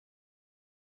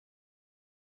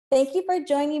Thank you for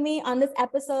joining me on this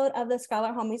episode of the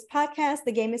Scholar Homies podcast.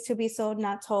 The game is to be sold,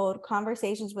 not told.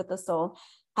 Conversations with the soul.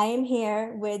 I am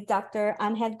here with Dr.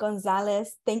 Angel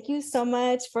Gonzalez. Thank you so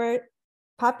much for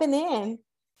popping in.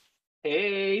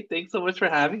 Hey, thanks so much for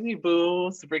having me,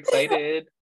 Boo. Super excited.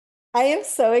 I am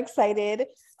so excited.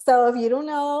 So if you don't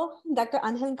know, Dr.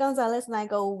 Angel Gonzalez and I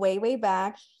go way, way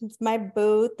back. It's my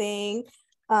boo thing.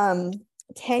 10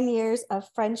 years of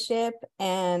friendship,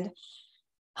 and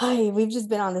we've just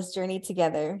been on this journey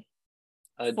together.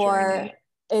 It's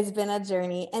been a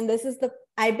journey. And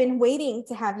I've been waiting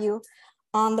to have you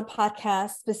on the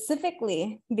podcast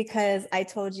specifically because I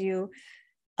told you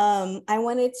I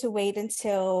wanted to wait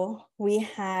until we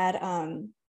had,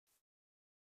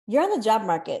 you're on the job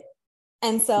market.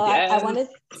 And so yes. I wanted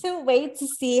to wait to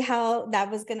see how that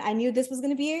was I knew this was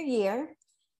going to be your year.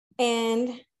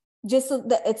 And just so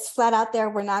that it's flat out there,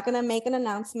 we're not going to make an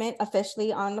announcement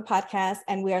officially on the podcast,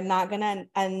 and we are not going to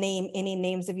name any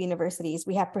names of universities.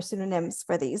 We have pseudonyms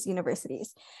for these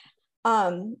universities.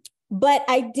 But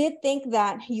I did think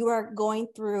that you are going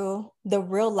through the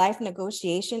real life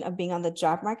negotiation of being on the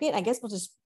job market. I guess we'll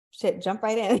just jump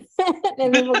right in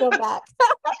and then we'll go back.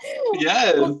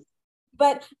 Yes.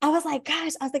 But I was like,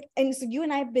 and so you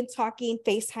and I have been talking,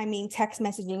 FaceTiming, text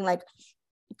messaging,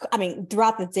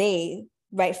 throughout the day,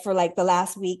 right, for like the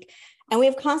last week. And we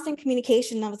have constant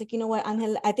communication. And I was like, you know what,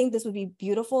 Angel, I think this would be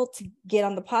beautiful to get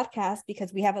on the podcast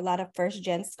because we have a lot of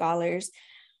first-gen scholars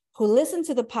who listen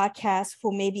to the podcast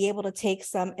who may be able to take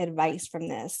some advice from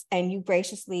this. And you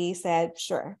graciously said,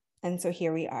 sure. And so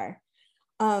here we are.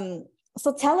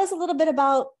 So tell us a little bit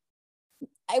about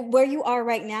where you are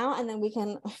right now, and then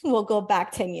we'll go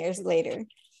back 10 years later.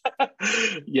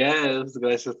 Yes,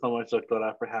 gracias so much,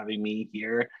 Doctora, for having me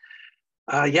here.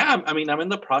 I'm in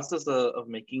the process of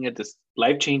making a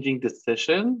life-changing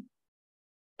decision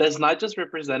that's not just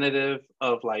representative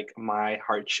of like my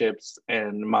hardships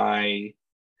and my,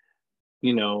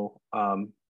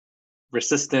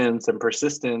 resistance and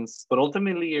persistence, but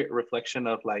ultimately a reflection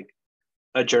of like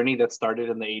a journey that started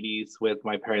in the 80s with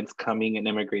my parents coming and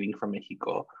immigrating from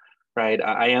Mexico, right?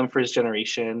 I am first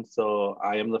generation, so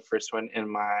I am the first one in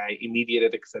my immediate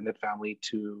and extended family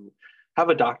to have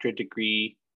a doctorate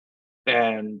degree.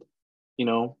 And,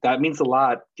 that means a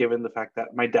lot given the fact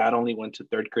that my dad only went to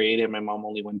third grade and my mom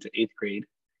only went to eighth grade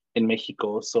in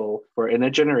Mexico. So in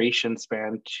a generation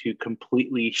span to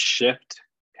completely shift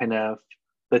kind of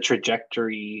the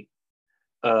trajectory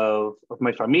of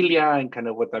my familia and kind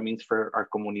of what that means for our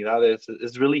comunidades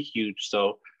is really huge.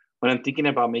 So when I'm thinking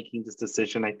about making this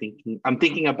decision, I'm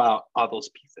thinking about all those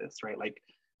pieces, right? Like,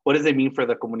 what does it mean for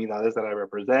the comunidades that I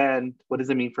represent? What does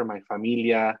it mean for my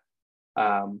familia?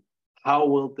 How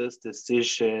will this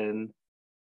decision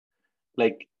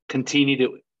like continue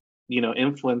to,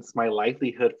 influence my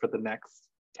livelihood for the next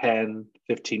 10,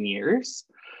 15 years?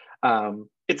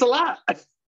 It's a lot.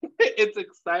 It's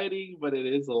exciting, but it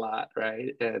is a lot,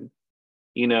 right? And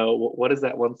what is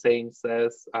that one saying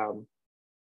says? I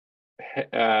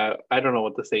don't know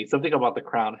what to say. Something about the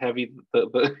crown, heavy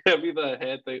the heavy the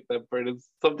head that burdens.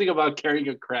 Something about carrying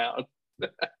a crown.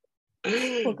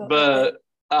 But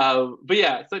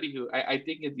yeah. So anywho, I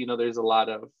think there's a lot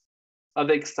of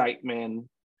excitement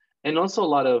and also a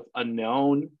lot of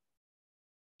unknown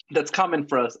that's common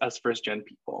for us as first gen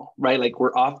people, right? Like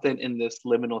we're often in this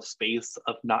liminal space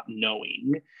of not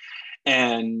knowing.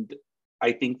 And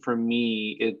I think for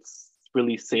me, it's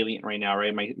really salient right now,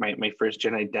 right? My first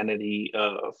gen identity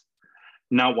of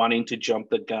not wanting to jump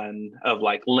the gun of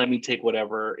like, let me take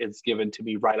whatever is given to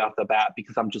me right off the bat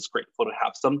because I'm just grateful to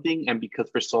have something. And because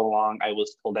for so long I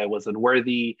was told I wasn't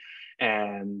worthy.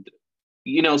 And,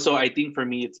 so I think for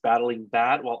me, it's battling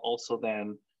that while also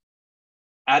then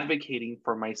advocating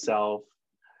for myself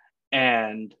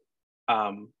and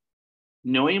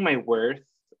knowing my worth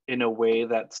in a way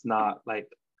that's not like,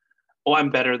 oh,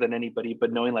 I'm better than anybody,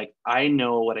 but knowing like I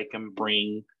know what I can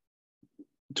bring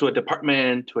to a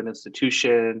department, to an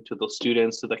institution, to those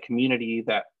students, to the community,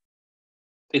 that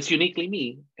it's uniquely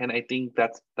me. And I think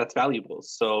that's valuable.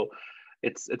 So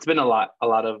it's been a lot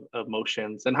of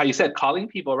emotions. And how you said calling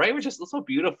people, right, which is so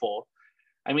beautiful.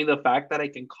 I mean, the fact that I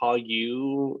can call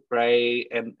you, right,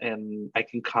 and I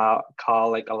can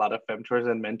call like a lot of mentors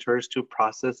and mentors to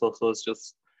process also is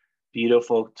just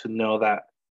beautiful to know that,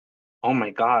 oh my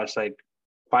gosh, like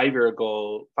 5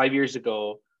 years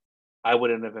ago, I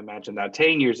wouldn't have imagined that.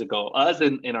 10 years ago, us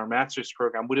in our master's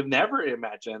program would have never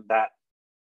imagined that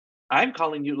I'm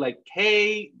calling you like,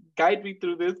 hey, guide me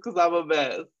through this because I'm a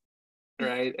mess,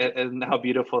 right? And how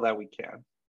beautiful that we can.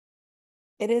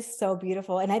 It is so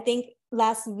beautiful. And I think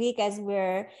last week I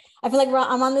feel like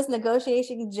I'm on this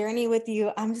negotiation journey with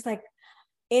you. I'm just like,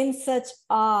 in such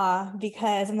awe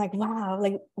because I'm like, wow,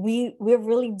 like we're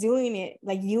really doing it.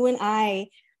 Like you and I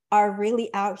are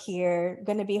really out here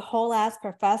going to be whole ass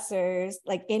professors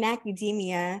like in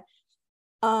academia.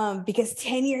 Because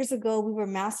 10 years ago we were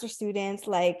master students,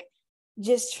 like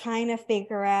just trying to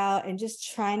figure out and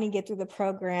just trying to get through the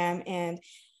program. And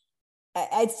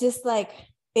it's just like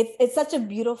it's such a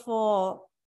beautiful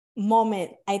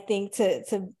moment, I think,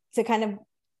 to kind of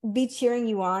be cheering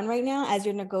you on right now as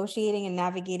you're negotiating and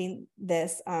navigating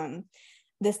this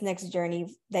next journey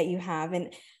that you have.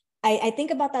 And I think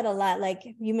about that a lot. Like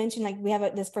you mentioned, like we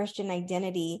have this first gen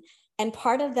identity, and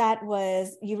part of that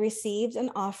was you received an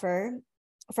offer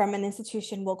from an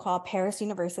institution we'll call Paris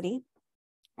University.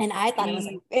 And I thought it was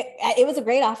like, it was a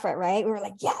great offer, right? We were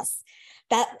like, yes,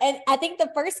 that. And I think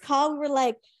the first call we were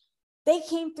like, they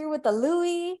came through with the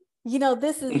Louis,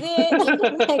 this is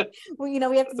it. Like, we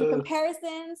have to do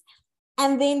comparisons.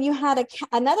 And then you had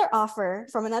another offer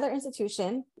from another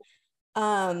institution,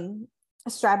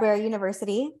 Strawberry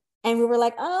University. And we were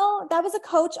like, oh, that was a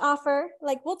coach offer.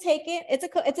 Like, we'll take it.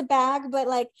 It's a bag, but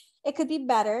like, it could be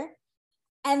better.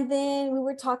 And then we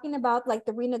were talking about like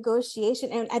the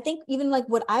renegotiation. And I think even like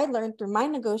what I learned through my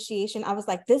negotiation, I was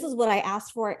like, this is what I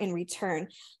asked for in return.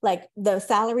 Like the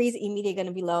salaries immediately going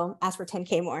to be low, ask for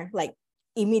 10K more, like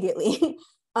immediately.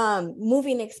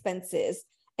 Moving expenses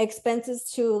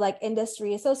to like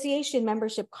industry association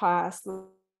membership costs,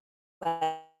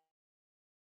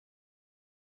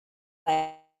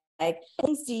 like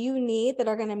things do you need that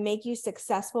are going to make you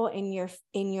successful in your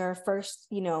first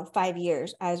 5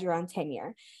 years as you're on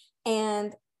tenure.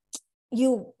 And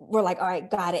you were like, all right,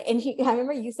 got it. And I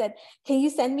remember you said, can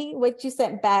you send me what you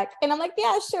sent back? And I'm like,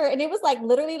 yeah, sure. And it was like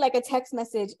literally like a text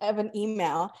message of an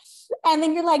email. And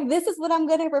then you're like, this is what I'm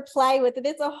going to reply with. And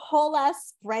it's a whole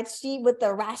ass spreadsheet with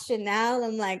the rationale.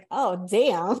 I'm like, oh,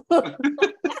 damn.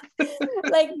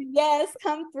 Like, yes,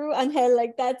 come through, Angel.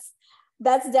 Like that's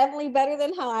definitely better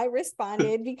than how I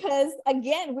responded, because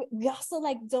again, we also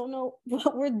like don't know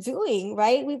what we're doing,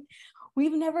 right?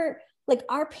 We've never, like,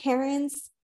 our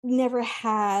parents never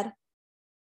had,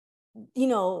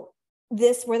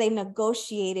 this where they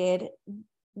negotiated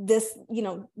this,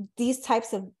 these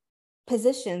types of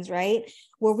positions, right?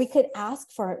 Where we could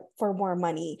ask for more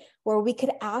money, where we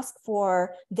could ask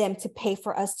for them to pay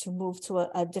for us to move to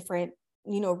a different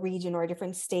region or a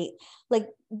different state. Like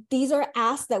these are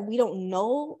asks that we don't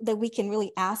know that we can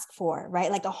really ask for, right?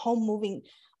 Like a home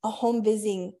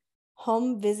visiting,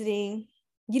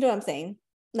 you know what I'm saying?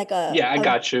 Like I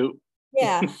got you.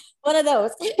 Yeah, one of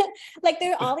those. Like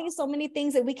there are so many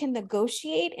things that we can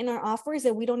negotiate in our offers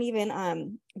that we don't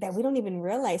even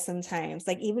realize sometimes.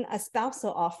 Like even a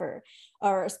spousal offer,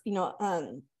 or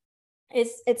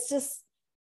it's just,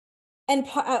 and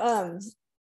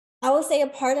I will say a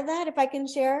part of that, if I can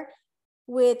share,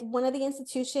 with one of the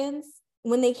institutions,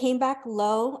 when they came back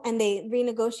low and they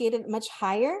renegotiated much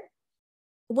higher,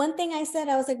 one thing I said,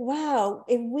 I was like, wow,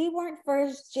 if we weren't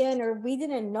first gen or we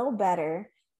didn't know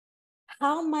better,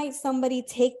 how might somebody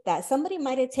take that? Somebody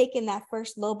might have taken that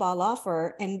first lowball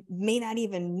offer and may not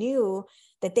even knew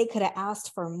that they could have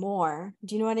asked for more.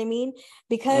 Do you know what I mean?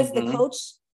 Because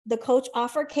the coach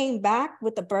offer came back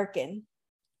with the Birkin.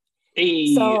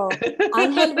 Hey. So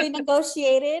Angel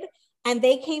renegotiated and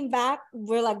they came back.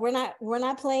 We're like, we're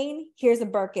not playing. Here's a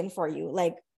Birkin for you.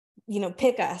 Like,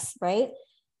 pick us, right?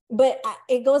 But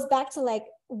it goes back to like,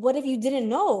 what if you didn't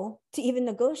know to even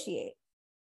negotiate?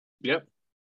 Yep.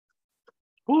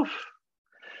 Oof.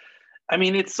 I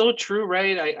mean, it's so true,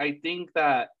 right? I think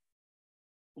that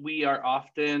we are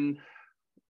often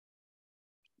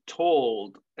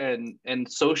told and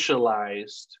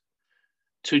socialized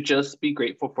to just be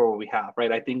grateful for what we have,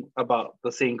 right? I think about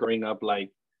the saying growing up,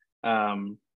 like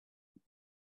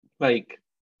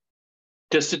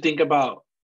just to think about,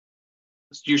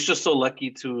 you're just so lucky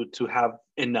to have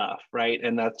enough, right?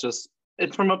 And that's just,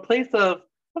 it's from a place of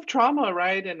trauma,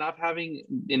 right? And not having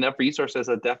enough resources,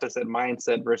 a deficit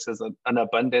mindset versus an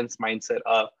abundance mindset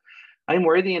of I'm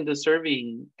worthy and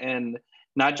deserving, and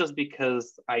not just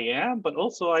because I am, but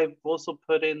also I've also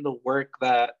put in the work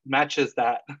that matches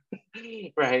that,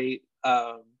 right?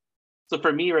 So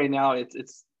for me right now,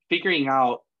 it's figuring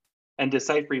out and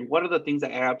deciphering what are the things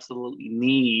that I absolutely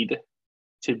need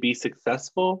to be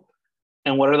successful,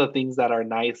 and what are the things that are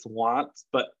nice wants,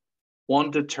 but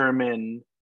won't determine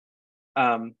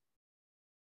who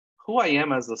I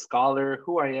am as a scholar,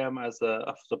 who I am as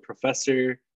a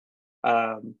professor,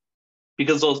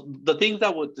 because the things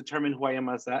that would determine who I am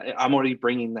as that, I'm already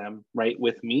bringing them right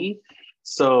with me.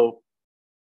 So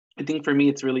I think for me,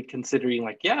 it's really considering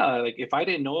like, yeah, like if I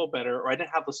didn't know better, or I didn't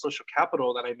have the social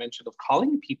capital that I mentioned of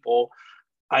calling people,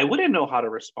 I wouldn't know how to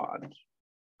respond.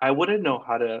 I wouldn't know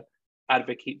how to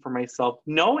advocate for myself,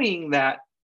 knowing that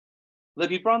the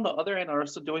people on the other end are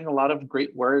also doing a lot of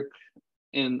great work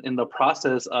in the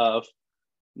process of,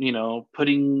 you know,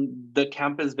 putting the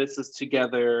campus visits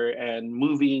together and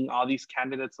moving all these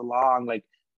candidates along. Like,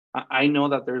 I know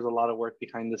that there's a lot of work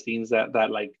behind the scenes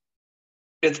that like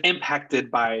it's impacted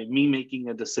by me making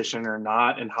a decision or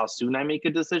not, and how soon I make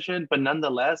a decision. But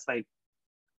nonetheless, like,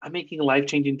 I'm making a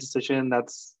life-changing decision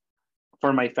that's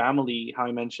for my family, how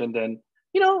I mentioned. And,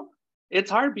 you know,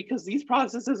 it's hard because these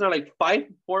processes are like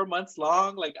 4 months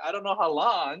long. Like, I don't know how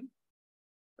long,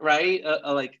 right?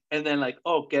 Like, and then like,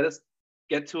 oh,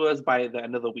 get to us by the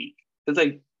end of the week. It's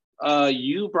like,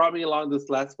 you brought me along this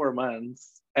last 4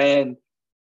 months, and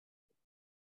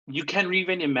you can't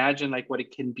even imagine like what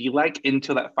it can be like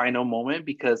into that final moment,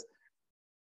 because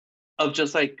of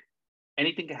just like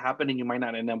anything can happen and you might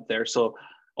not end up there. So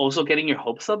also getting your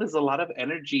hopes up is a lot of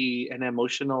energy and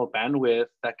emotional bandwidth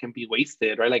that can be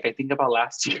wasted, right? Like, I think about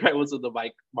last year, I was in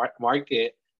the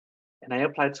market and I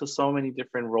applied to so many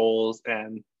different roles,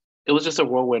 and it was just a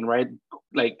whirlwind, right?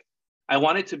 Like, I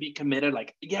wanted to be committed,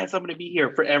 like, yes, I'm going to be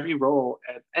here for every role.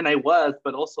 And I was,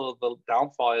 but also the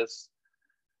downfall is,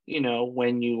 you know,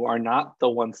 when you are not the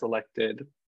one selected,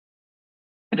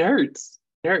 it hurts.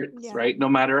 It hurts, Yeah. right? No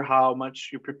matter how much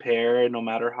you prepare, no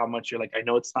matter how much you're like, I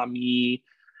know it's not me.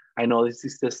 I know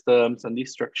these systems and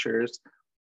these structures.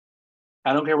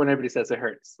 I don't care when everybody says it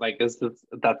hurts. Like, that's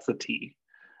the T.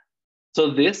 So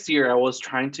this year I was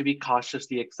trying to be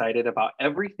cautiously excited about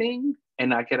everything and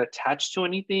not get attached to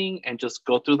anything, and just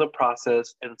go through the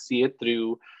process and see it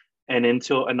through. And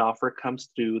until an offer comes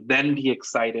through, then be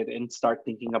excited and start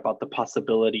thinking about the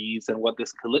possibilities and what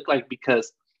this could look like.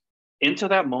 Because into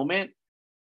that moment,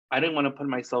 I didn't want to put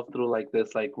myself through like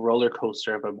this like roller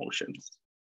coaster of emotions,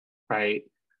 right?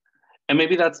 And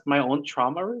maybe that's my own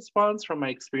trauma response from my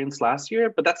experience last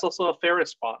year, but that's also a fair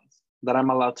response that I'm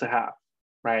allowed to have,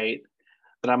 right?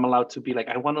 That I'm allowed to be like,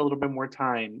 I want a little bit more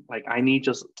time. Like, I need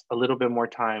just a little bit more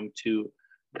time to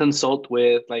consult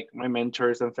with like my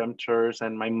mentors and femtors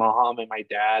and my mom and my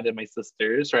dad and my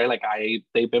sisters, right? Like,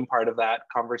 they've been part of that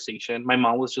conversation. My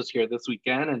mom was just here this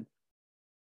weekend, and,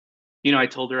 you know, I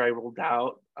told her I rolled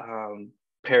out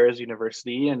Paris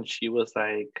University, and she was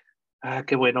like, ah,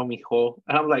 qué bueno, mijo.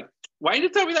 And I'm like, why didn't you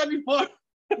tell me that before?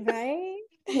 Right.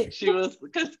 She was,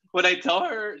 because when I tell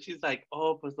her, she's like,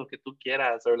 oh, pues lo que tú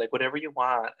quieras, or like whatever you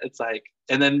want. It's like,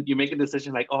 and then you make a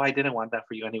decision like, oh, I didn't want that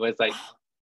for you anyways. Like,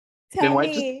 then Tell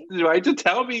me. why'd you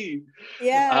tell me?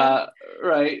 Yeah. Uh,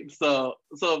 right. But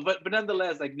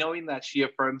nonetheless, like, knowing that she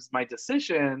affirms my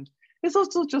decision is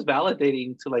also just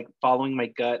validating to like following my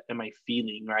gut and my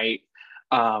feeling, right?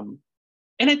 Um,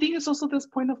 and I think it's also this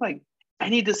point of like,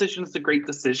 any decision is a great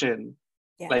decision.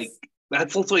 Like, Yes.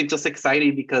 that's also just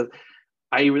exciting because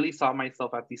I really saw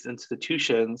myself at these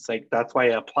institutions. Like, that's why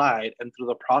I applied. And through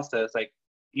the process, like,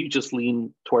 you just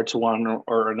lean towards one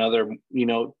or another, you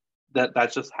know,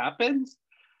 that just happens.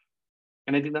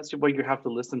 And I think that's where you have to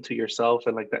listen to yourself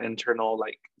and like the internal,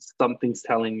 like, something's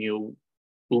telling you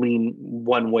lean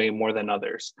one way more than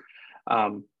others.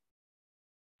 Um,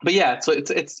 but yeah, so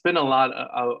it's been a lot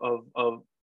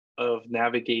of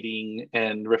navigating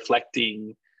and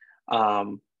reflecting.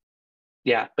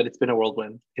 Yeah, but it's been a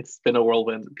whirlwind. It's been a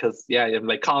whirlwind because, yeah, I'm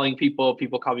like calling people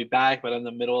call me back, but I'm in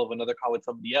the middle of another call with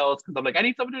somebody else because I'm like, I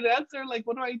need somebody to answer. Like,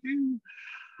 what do I do?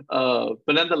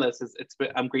 But nonetheless, it's been,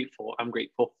 I'm grateful. I'm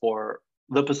grateful for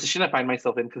the position I find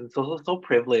myself in, because it's also so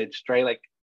privileged, right? Like,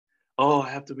 oh, I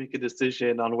have to make a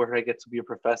decision on where I get to be a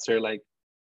professor. Like,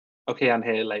 okay,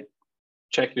 Angel, like,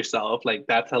 check yourself. Like,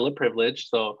 that's hella privilege.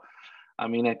 So, I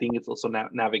mean, I think it's also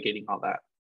navigating all that.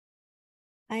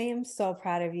 I am so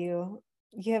proud of you.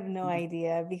 You have no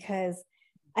idea, because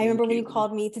I Thank remember when you you.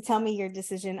 called me to tell me your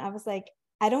decision, I was like,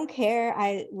 I don't care.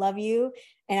 I love you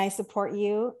and I support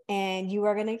you, and you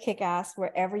are going to kick ass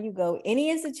wherever you go.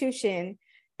 Any institution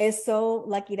is so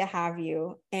lucky to have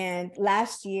you. And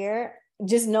last year,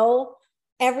 just know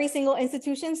every single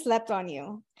institution slept on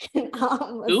you. Let's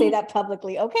say Ooh. that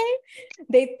publicly, okay?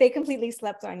 They completely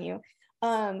slept on you.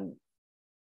 And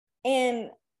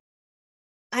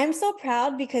I'm so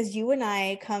proud because you and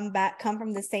I come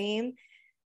from the same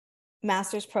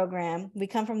master's program. We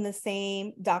come from the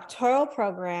same doctoral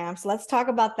program. So let's talk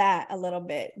about that a little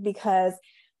bit, because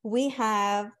we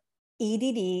have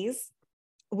EDDs,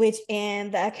 which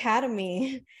in the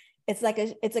academy, it's like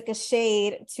a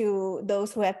shade to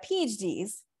those who have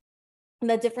PhDs,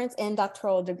 the difference in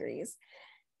doctoral degrees.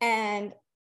 And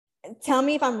tell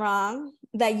me if I'm wrong,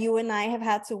 that you and I have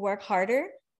had to work harder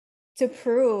to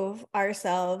prove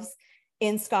ourselves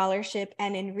in scholarship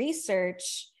and in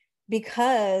research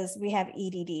because we have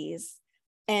EDDs.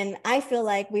 And I feel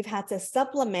like we've had to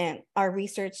supplement our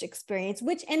research experience,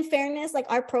 which in fairness, like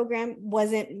our program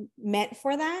wasn't meant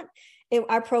for that.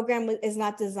 Our program is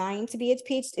not designed to be a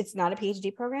PhD. It's not a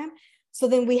PhD program. So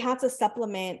then we had to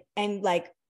supplement and like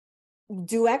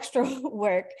do extra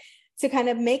work to kind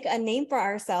of make a name for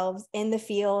ourselves in the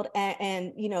field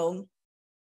and you know,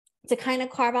 to kind of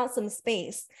carve out some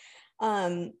space.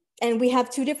 And we have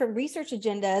two different research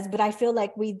agendas, but I feel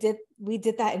like we did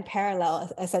that in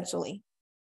parallel, essentially.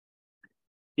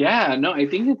 Yeah, no, I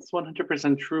think it's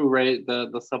 100% true, right?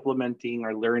 The supplementing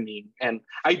or learning. And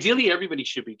ideally, everybody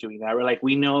should be doing that. We're like,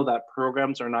 we know that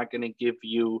programs are not going to give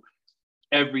you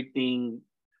everything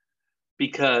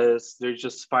because there's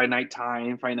just finite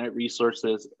time, finite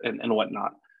resources, and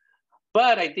whatnot.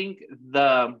 But I think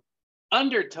the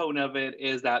undertone of it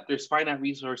is that there's finite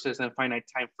resources and finite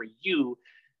time for you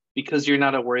because you're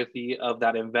not worthy of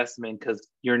that investment because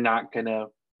you're not going to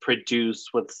produce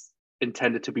what's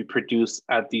intended to be produced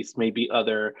at these maybe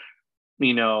other,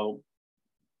 you know,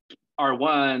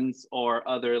 R1s or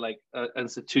other like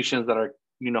institutions that are,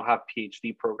 you know, have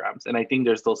PhD programs. And I think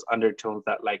there's those undertones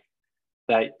that like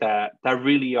that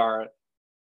really are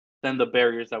then the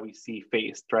barriers that we see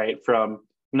faced, right? From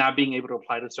not being able to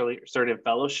apply to certain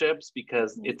fellowships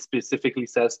because it specifically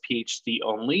says PhD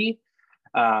only,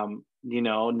 you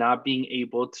know, not being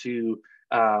able to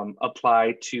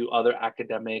apply to other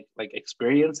academic like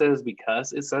experiences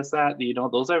because it says that, you know,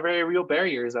 those are very real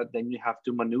barriers that then you have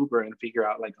to maneuver and figure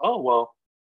out like, oh, well,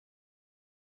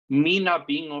 me not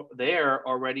being there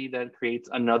already then creates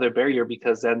another barrier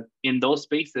because then in those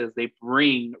spaces, they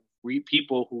bring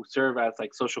people who serve as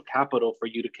like social capital for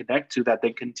you to connect to that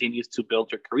then continues to build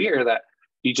your career that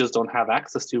you just don't have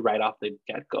access to right off the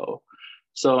get-go.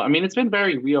 So, I mean, it's been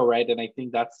very real, right? And I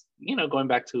think that's, you know, going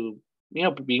back to, you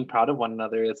know, being proud of one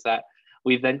another is that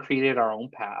we then created our own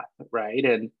path, right?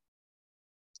 And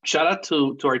shout out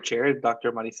to our chair,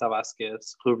 Dr. Marisa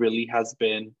Vasquez, who really has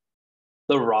been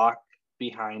the rock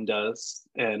behind us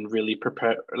and really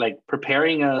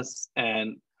preparing us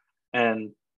and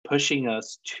pushing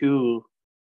us to,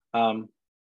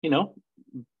 you know,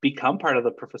 become part of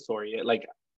the professoriate. Like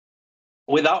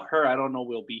without her, I don't know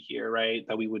we'll be here, right?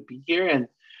 That we would be here and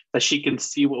that she can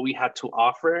see what we had to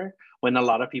offer when a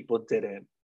lot of people didn't.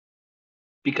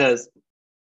 Because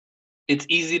it's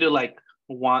easy to like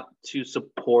want to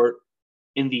support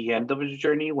in the end of a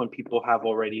journey when people have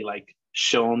already like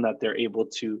shown that they're able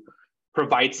to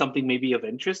provide something maybe of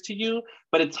interest to you,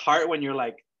 but it's hard when you're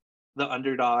like the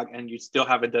underdog and you still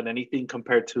haven't done anything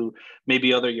compared to maybe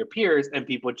your peers and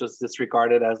people just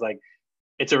disregard it as like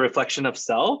it's a reflection of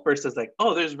self versus like,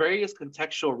 oh, there's various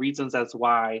contextual reasons as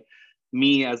why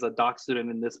me as a doc student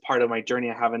in this part of my journey,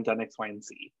 I haven't done X, Y, and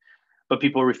Z. But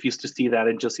people refuse to see that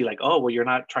and just see like, oh, well, you're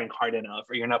not trying hard enough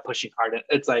or you're not pushing hard.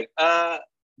 It's like,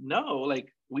 no,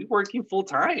 like we working full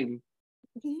time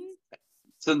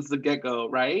since the get-go,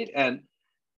 right? And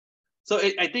so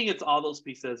I think it's all those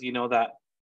pieces, you know, that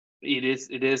it is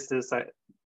this,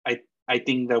 I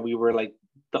think that we were like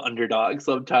the underdog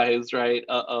sometimes, right?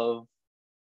 Of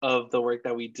the work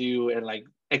that we do and like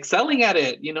excelling at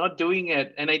it, you know, doing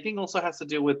it. And I think also has to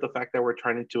do with the fact that we're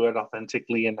trying to do it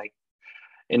authentically and like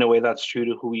in a way that's true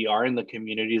to who we are in the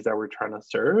communities that we're trying to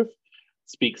serve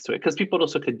speaks to it. Because people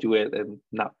also could do it and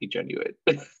not be genuine,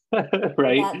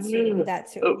 right? That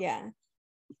too, yeah.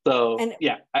 So, and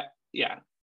yeah.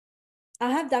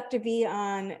 I'll have Dr. V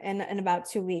on in about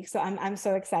 2 weeks. So I'm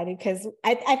so excited because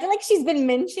I feel like she's been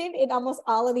mentioned in almost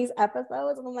all of these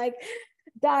episodes. And I'm like,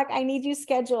 Doc, I need you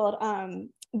scheduled.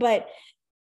 But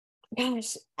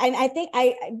gosh, and I think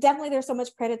I definitely there's so much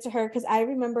credit to her because I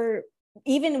remember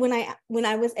even when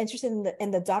I was interested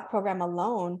in the doc program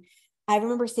alone, I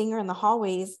remember seeing her in the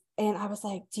hallways and I was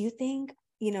like, do you think,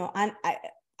 you know,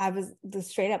 I was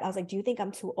straight up, I was like, do you think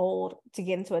I'm too old to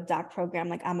get into a doc program?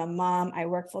 Like I'm a mom, I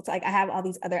work full time, like I have all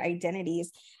these other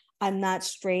identities. I'm not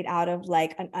straight out of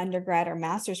like an undergrad or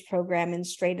master's program and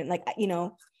straight and like, you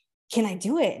know, can I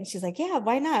do it? And she's like, yeah,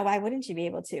 why not? Why wouldn't you be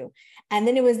able to? And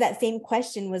then it was that same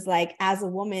question was like, as a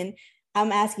woman,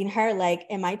 I'm asking her, like,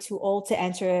 am I too old to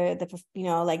enter the, you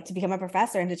know, like to become a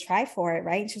professor and to try for it?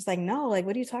 Right. And she's like, no, like,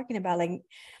 what are you talking about? Like,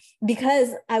 because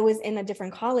I was in a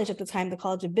different college at the time, the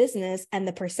College of Business, and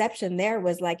the perception there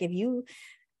was like, if you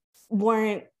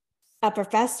weren't a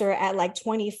professor at like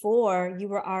 24, you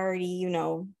were already, you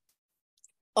know,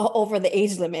 over the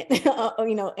age limit,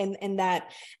 you know, in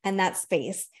that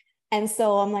space. And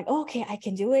so I'm like, oh, okay, I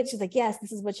can do it. She's like, yes,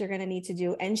 this is what you're going to need to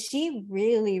do. And she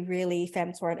really, really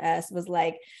femtored us, was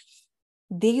like,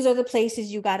 these are the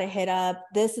places you got to hit up.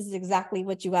 This is exactly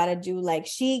what you got to do. Like,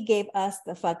 she gave us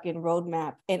the fucking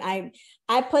roadmap. And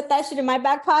I put that shit in my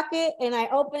back pocket and I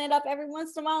open it up every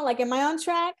once in a while. Like, am I on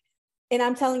track? And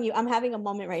I'm telling you, I'm having a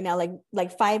moment right now,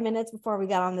 like 5 minutes before we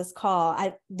got on this call.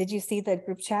 Did you see the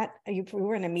group chat? We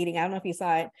were in a meeting. I don't know if you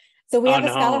saw it. So we have a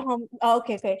Scholar Home. Oh,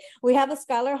 okay. We have a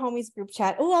Scholar Homies group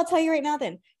chat. Oh, I'll tell you right now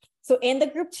then. So in the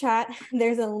group chat,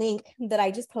 there's a link that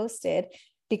I just posted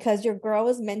because your girl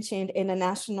was mentioned in a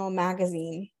national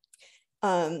magazine.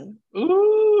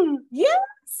 Ooh.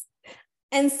 Yes.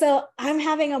 And so I'm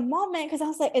having a moment because I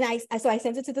was like, and I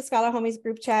sent it to the Scholar Homies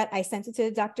group chat. I sent it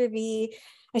to Dr. V,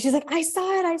 and she's like, I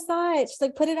saw it. She's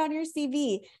like, put it on your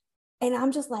CV. And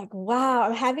I'm just like, wow,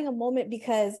 I'm having a moment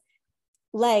because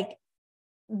like,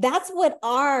 that's what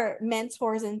our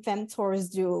mentors and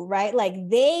femtors do, right? Like,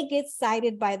 they get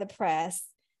cited by the press.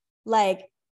 Like,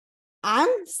 I'm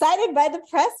cited by the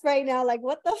press right now. Like,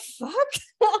 what the fuck?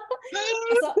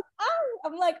 So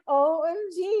I'm like,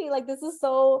 OMG, like, this is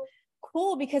so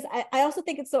cool because I also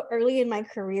think it's so early in my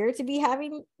career to be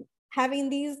having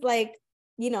these, like,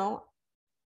 you know,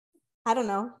 I don't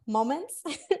know, moments.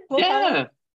 Yeah.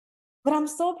 But I'm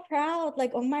so proud, like,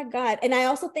 oh my God. And I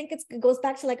also think it goes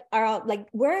back to like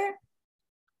where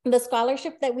the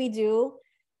scholarship that we do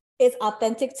is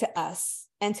authentic to us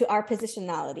and to our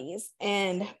positionalities.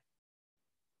 And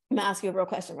I'm gonna ask you a real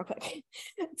question real quick.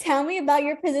 Tell me about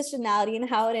your positionality and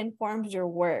how it informs your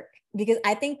work, because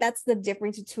I think that's the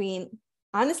difference between,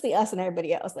 honestly, us and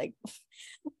everybody else. Like,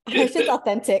 our shit's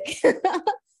authentic.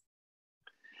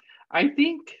 I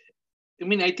think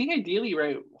ideally,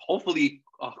 right? Hopefully,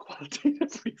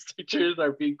 qualitative researchers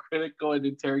are being critical and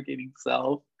interrogating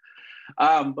self.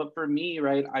 But for me,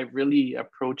 right, I really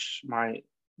approach my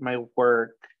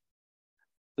work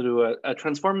through a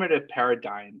transformative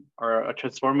paradigm or a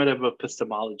transformative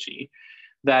epistemology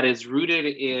that is rooted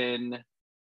in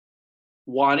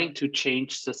wanting to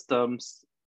change systems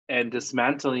and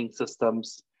dismantling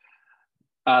systems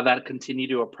that continue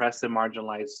to oppress and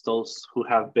marginalize those who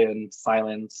have been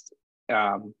silenced,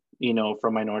 from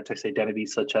minoritized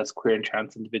identities such as queer and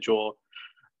trans individual,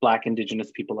 Black,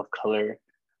 Indigenous, people of color,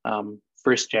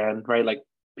 first gen, right? Like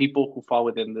people who fall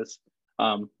within this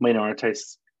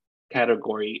minoritized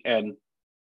category, and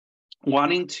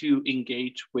wanting to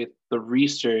engage with the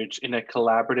research in a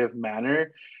collaborative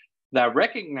manner that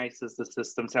recognizes the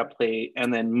systems at play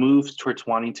and then moves towards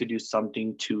wanting to do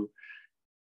something to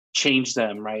change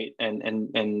them, right? And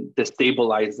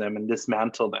destabilize them and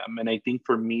dismantle them. And I think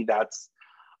for me, that's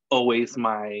always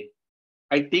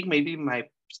maybe my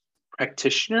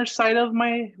practitioner side of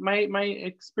my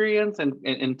experience and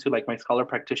into like my scholar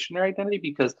practitioner identity,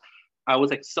 because I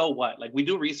was like, so what? Like, we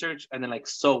do research and then like,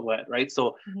 so what, right?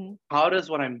 So how does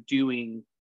what I'm doing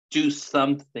do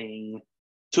something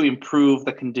to improve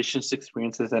the conditions,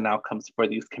 experiences, and outcomes for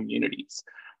these communities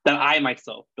that I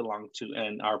myself belong to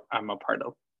and I'm a part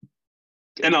of?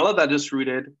 And all of that is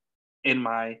rooted in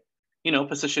my,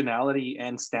 positionality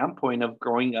and standpoint of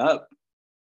growing up,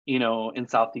 in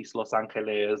Southeast Los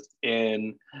Angeles,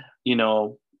 in,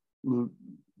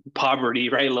 poverty,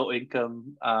 right? Low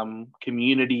income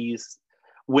communities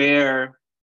where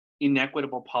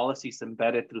inequitable policies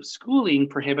embedded through schooling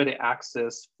prohibited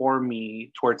access for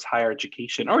me towards higher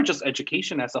education or just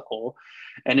education as a whole.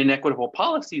 And inequitable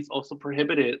policies also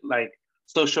prohibited like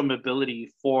social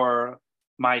mobility for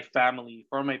my family,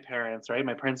 for my parents, right?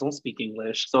 My parents don't speak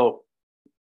English. So,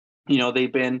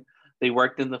 they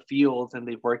worked in the fields and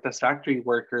they've worked as factory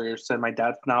workers, and my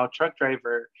dad's now a truck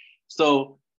driver.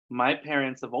 So my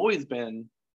parents have always been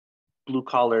blue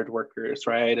collared workers,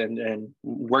 right? And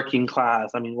working class.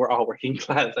 I mean, we're all working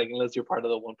class, like unless you're part of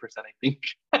the 1%, I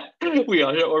think. We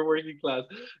all are working class.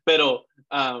 But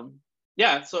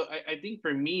yeah, so I think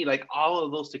for me, like all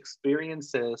of those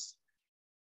experiences,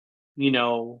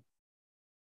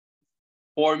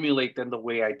 formulate then the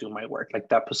way I do my work, like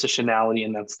that positionality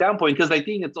and that standpoint. Because I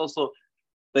think it's also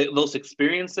those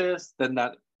experiences then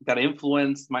that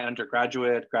influenced my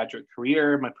graduate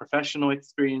career, my professional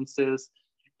experiences.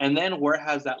 And then where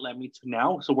has that led me to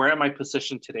now? So where am I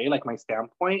positioned today? Like my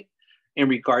standpoint in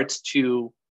regards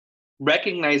to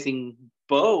recognizing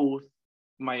both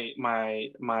my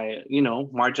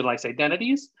marginalized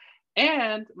identities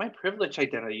and my privileged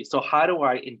identity. So how do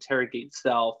I interrogate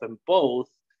self in both,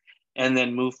 and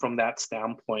then move from that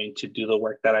standpoint to do the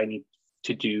work that I need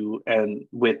to do and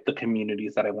with the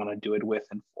communities that I want to do it with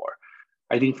and for?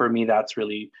 I think for me, that's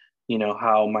really,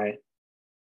 how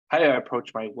I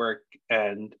approach my work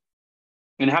and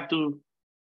have to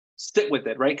sit with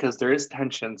it, right? Because there is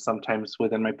tension sometimes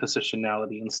within my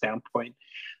positionality and standpoint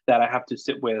that I have to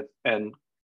sit with and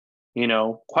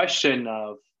question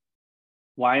of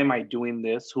why am I doing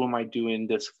this? Who am I doing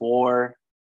this for?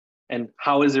 And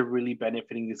how is it really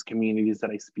benefiting these communities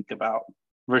that I speak about?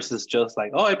 Versus just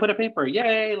like, oh, I put a paper,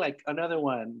 yay, like another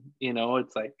one.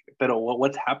 It's like, but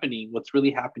what's happening? What's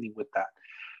really happening with that?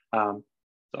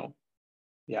 So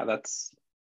yeah,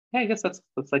 I guess that's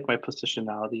like my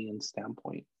positionality and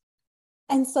standpoint.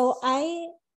 And so I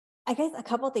guess a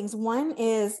couple of things. One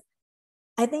is,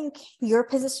 I think your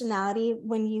positionality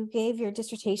when you gave your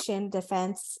dissertation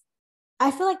defense,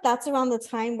 I feel like that's around the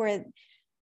time where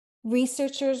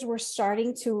researchers were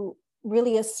starting to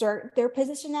really assert their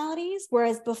positionalities,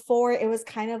 whereas before it was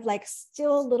kind of like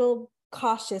still a little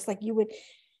cautious. Like you would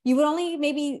only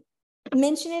maybe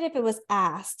mention it if it was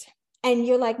asked, and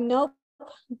you're like, nope,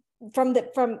 from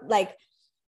like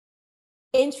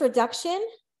introduction,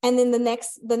 and then the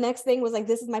next thing was like,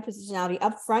 this is my positionality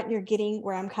up front. You're getting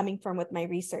where I'm coming from with my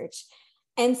research.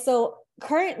 And so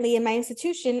currently in my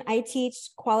institution, I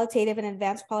teach qualitative and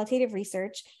advanced qualitative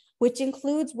research, which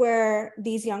includes where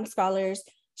these young scholars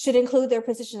should include their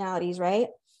positionalities, right?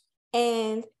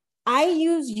 And I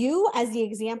use you as the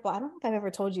example. I don't know if I've ever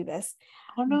told you this,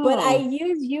 but I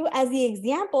use you as the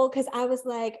example because I was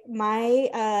like,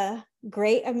 my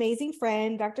great, amazing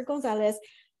friend, Dr. Gonzalez,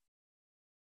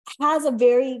 has a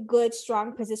very good,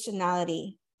 strong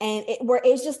positionality. And where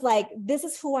it's just like, this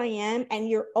is who I am, and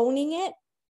you're owning it.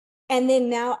 And then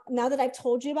now that I've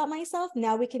told you about myself,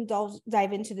 now we can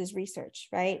dive into this research,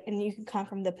 right? And you can come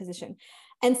from the position.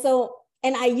 And so,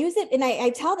 and I use it, and I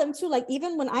tell them too, like,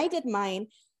 even when I did mine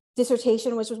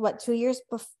dissertation, which was what, 2 years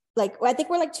before, like, I think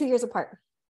we're like 2 years apart.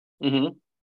 Mm-hmm.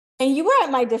 And you were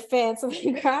at my defense.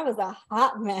 I was a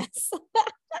hot mess.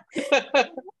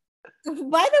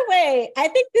 By the way, I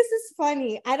think this is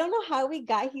funny. I don't know how we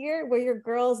got here where your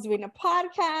girl's doing a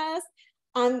podcast.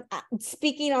 I'm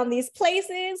speaking on these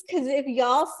places, because if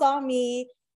y'all saw me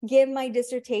give my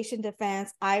dissertation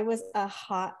defense, I was a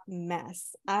hot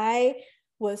mess. I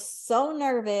was so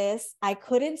nervous. I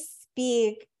couldn't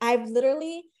speak. I've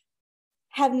literally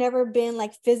have never been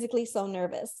like physically so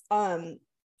nervous. And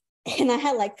I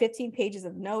had like 15 pages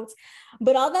of notes.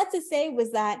 But all that to say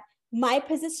was that my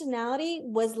positionality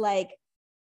was like,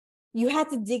 you had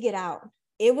to dig it out.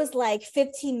 It was like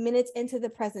 15 minutes into the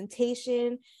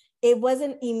presentation. It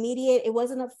wasn't immediate. It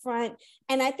wasn't upfront.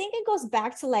 And I think it goes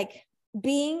back to like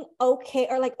being okay,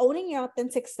 or like owning your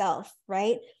authentic self,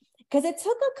 right? Because it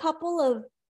took a couple of,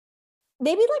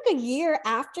 maybe like a year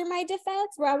after my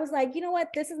defense, where I was like, you know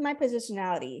what? This is my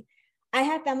positionality. I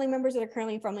have family members that are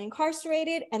currently firmly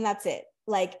incarcerated, and that's it.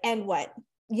 Like, and what?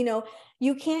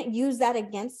 You can't use that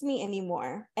against me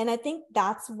anymore. And I think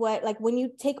that's what, like, when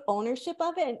you take ownership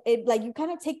of it, it like, you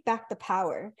kind of take back the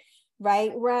power,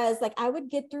 right? Whereas like I would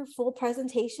get through full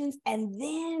presentations, and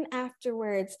then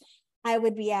afterwards I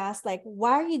would be asked like,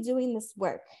 why are you doing this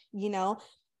work? And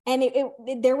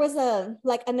there was a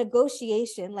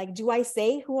negotiation, like, do I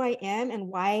say who I am and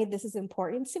why this is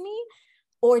important to me?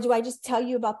 Or do I just tell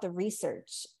you about the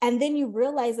research? And then you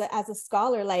realize that as a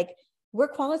scholar, like, we're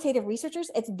qualitative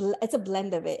researchers. It's a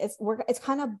blend of it. It's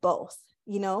kind of both,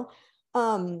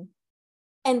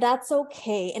 and that's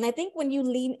okay. And I think when you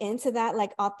lean into that,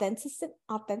 like authenticity,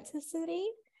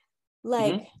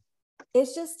 like mm-hmm.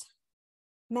 It's just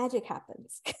magic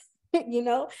happens,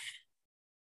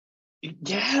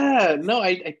 Yeah, no,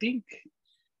 I think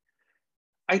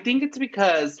it's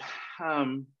because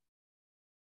going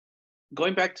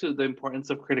back to the importance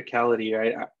of criticality,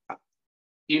 right?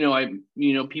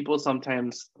 People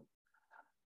sometimes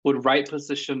would write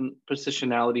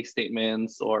positionality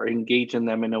statements or engage in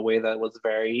them in a way that was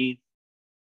very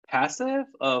passive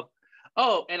of,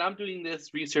 oh, and I'm doing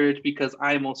this research because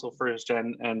I'm also first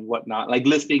gen and whatnot, like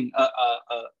listing a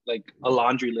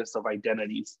laundry list of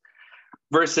identities,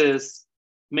 versus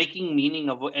making meaning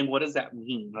of and what does that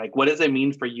mean? Like, what does it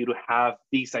mean for you to have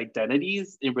these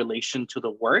identities in relation to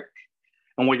the work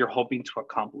and what you're hoping to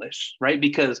accomplish, right?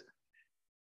 Because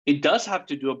it does have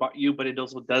to do about you, but it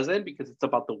also doesn't, because it's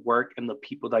about the work and the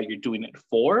people that you're doing it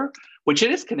for, which it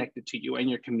is connected to you and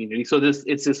your community. So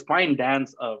it's this fine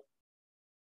dance of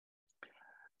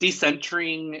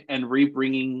decentering and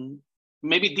rebringing,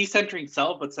 maybe decentering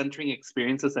self, but centering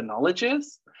experiences and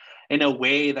knowledges in a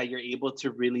way that you're able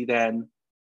to really then,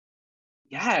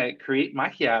 create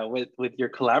magia with your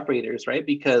collaborators, right?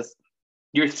 Because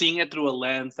you're seeing it through a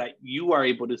lens that you are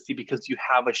able to see because you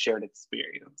have a shared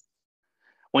experience.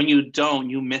 When you don't,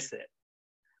 you miss it,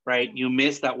 right? You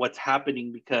miss that what's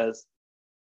happening because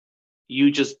you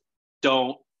just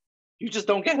don't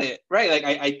get it, right? Like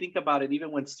I think about it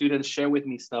even when students share with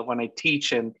me stuff when I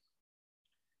teach, and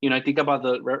I think about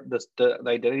the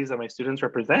identities that my students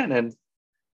represent, and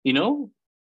You know,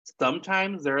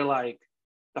 sometimes they're like,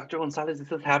 Dr. Gonzalez,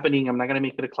 this is happening. I'm not going to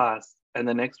make it to class. And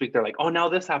the next week they're like, oh, now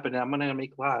this happened. I'm going to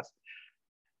make class.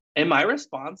 And my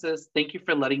response is, thank you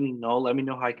for letting me know. Let me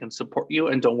know how I can support you.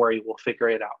 And don't worry, we'll figure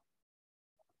it out.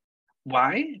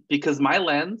 Why? Because my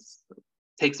lens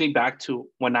takes me back to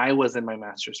when I was in my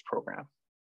master's program,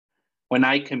 when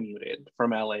I commuted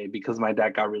from LA because my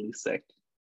dad got really sick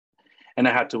and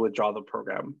I had to withdraw the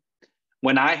program.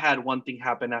 When I had one thing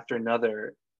happen after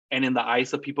another, and in the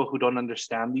eyes of people who don't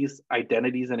understand these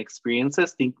identities and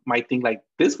experiences, might think like,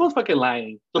 this was fucking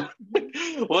lying.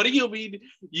 What do you mean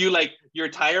you like your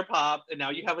tire popped and now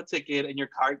you have a ticket and your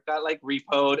car got like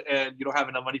repoed and you don't have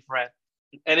enough money for rent?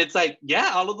 And it's like,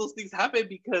 yeah, all of those things happen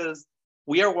because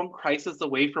we are one crisis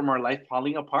away from our life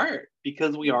falling apart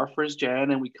because we are first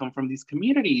gen and we come from these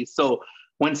communities. So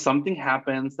when something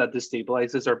happens that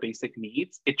destabilizes our basic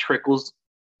needs, it trickles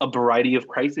a variety of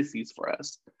crises for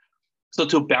us. So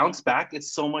to bounce back,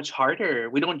 it's so much harder.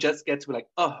 We don't just get to like,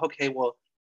 oh, okay, well,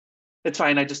 it's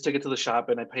fine. I just took it to the shop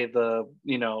and I paid the,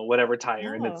 whatever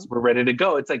tire and we're ready to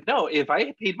go. It's like, no, if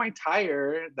I paid my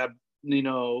tire that,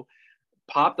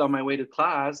 popped on my way to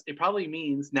class, it probably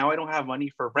means now I don't have money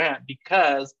for rent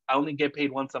because I only get paid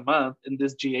once a month in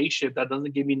this GA shift that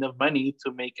doesn't give me enough money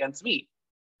to make ends meet.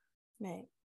 Right.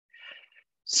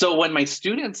 So when my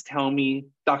students tell me,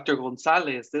 Dr.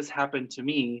 Gonzalez, this happened to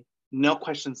me, no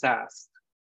questions asked.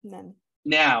 None.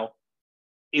 Now,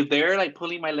 if they're like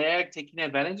pulling my leg, taking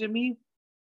advantage of me,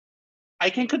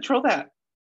 I can control that.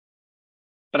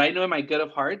 But I know in my gut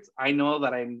of hearts, I know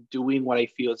that I'm doing what I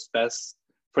feel is best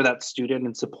for that student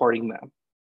and supporting them.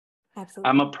 Absolutely.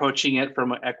 I'm approaching it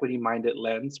from an equity-minded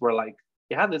lens where like,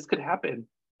 yeah, this could happen.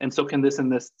 And so can this in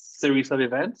this series of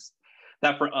events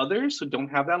that for others who don't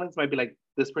have that lens might be like,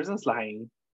 this person's lying.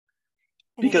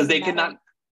 And because they cannot,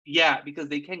 because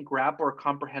they can grab or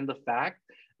comprehend the fact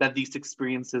that these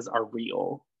experiences are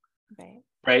real.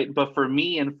 Right. But for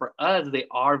me and for us, they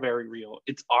are very real.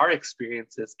 It's our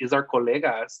experiences, it's our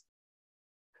colegas.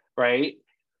 Right.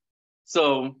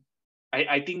 So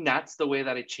I think that's the way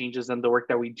that it changes in the work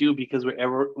that we do, because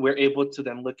we're able to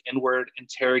then look inward,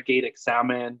 interrogate,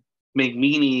 examine, make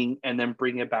meaning, and then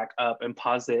bring it back up and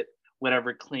posit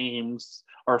whatever claims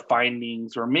or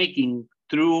findings we're making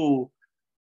through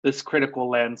this critical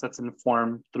lens that's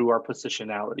informed through our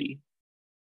positionality.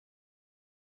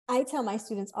 I tell my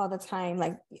students all the time,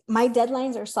 like, my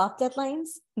deadlines are soft deadlines.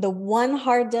 The one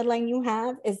hard deadline you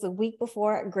have is the week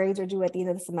before grades are due at the end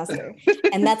of the semester.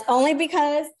 And that's only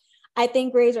because I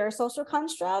think grades are a social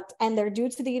construct and they're due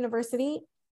to the university.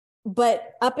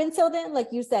 But up until then, like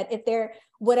you said, if they're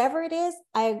whatever it is,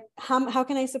 how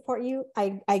can I support you?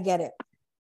 I get it.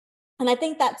 And I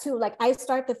think that too, like, I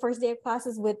start the first day of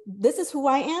classes with, this is who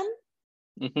I am.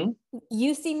 Mm-hmm.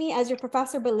 You see me as your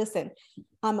professor, but listen,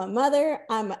 I'm a mother.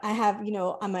 I'm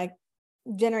a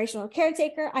generational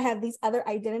caretaker. I have these other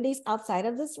identities outside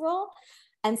of this role.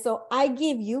 And so I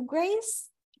give you grace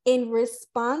in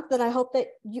response that I hope that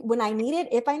when I need it,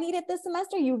 if I need it this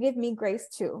semester, you give me grace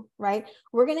too, right?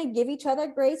 We're going to give each other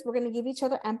grace. We're going to give each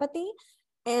other empathy.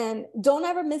 And don't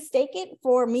ever mistake it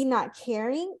for me not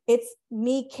caring. It's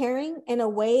me caring in a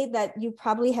way that you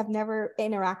probably have never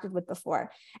interacted with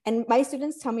before. And my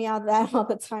students tell me all that all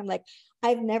the time. Like,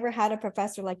 I've never had a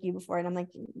professor like you before. And I'm like,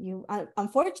 you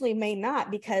unfortunately may not,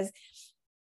 because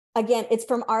again, it's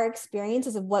from our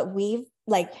experiences of what we've,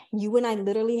 like, you and I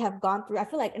literally have gone through. I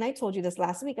feel like, and I told you this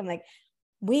last week, I'm like,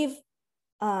 we've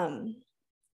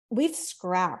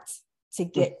scrapped to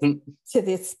get to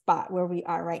this spot where we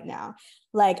are right now.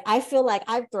 Like, I feel like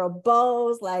I throw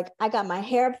bows, like I got my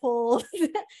hair pulled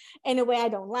in a way I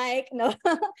don't like. No,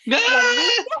 like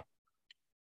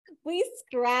we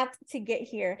scrapped to get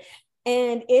here.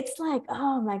 And it's like,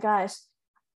 oh my gosh,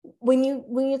 when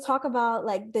you talk about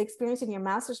like the experience in your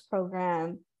master's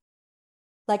program,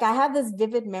 like, I have this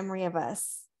vivid memory of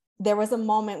us. There was a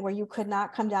moment where you could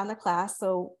not come down to class.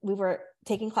 So we were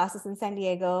taking classes in San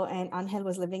Diego and Angel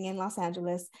was living in Los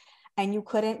Angeles, and you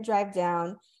couldn't drive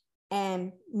down.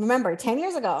 And remember, 10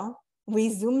 years ago, we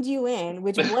Zoomed you in,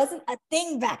 which wasn't a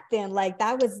thing back then. Like,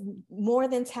 that was more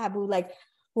than taboo. Like,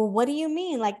 well, what do you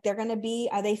mean? Like, they're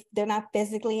not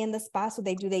physically in the spot. So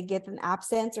do they get an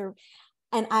absence or?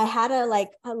 And I had a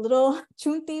little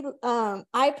chunti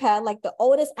iPad, like the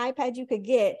oldest iPad you could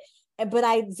get, but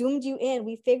I Zoomed you in.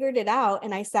 We figured it out,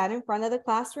 and I sat in front of the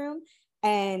classroom,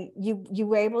 and you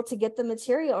were able to get the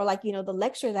material or the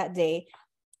lecture that day.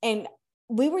 And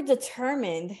we were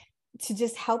determined to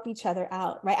just help each other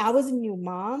out, right? I was a new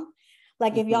mom.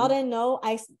 Like, if y'all didn't know,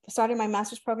 I started my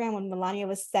master's program when Melania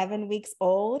was 7 weeks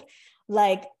old.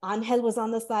 Like Angel was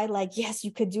on the side, like, yes,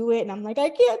 you could do it. And I'm like, I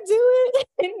can't do it.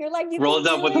 And you're like, you Rolled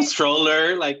can up do with it. a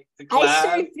stroller, like to I sure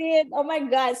class. did. Oh my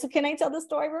God. So can I tell the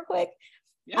story real quick?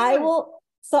 I Yeah. will.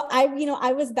 So I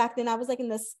was back then, I was like in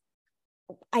this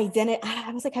identity,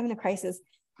 I was like having a crisis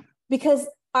because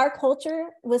our culture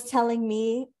was telling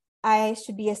me I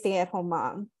should be a stay-at-home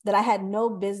mom, that I had no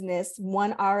business,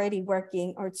 one, already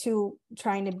working, or two,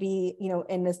 trying to be,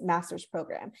 in this master's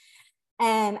program.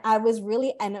 And I was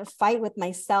really in a fight with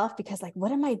myself because like,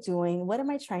 what am I doing? What am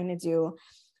I trying to do?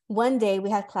 One day we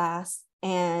had class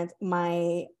and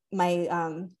my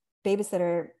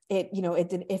babysitter,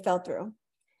 it fell through.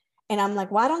 And I'm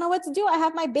like, well, I don't know what to do. I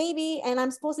have my baby and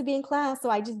I'm supposed to be in class. So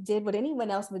I just did what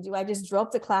anyone else would do. I just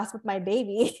drove to class with my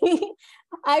baby.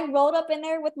 I rolled up in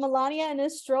there with Melania in a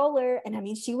stroller. And I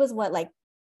mean, she was like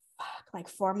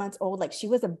 4 months old. Like she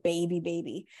was a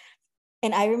baby.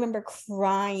 And I remember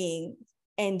crying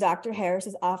in Dr.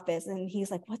 Harris's office. And he's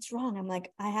like, what's wrong? I'm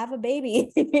like, I have a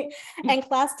baby. And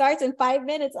class starts in 5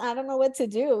 minutes. I don't know what to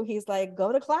do. He's like,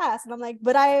 go to class. And I'm like,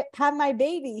 but I have my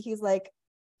baby. He's like,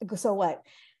 so what?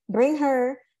 Bring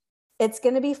her, it's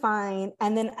going to be fine.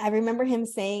 And then I remember him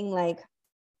saying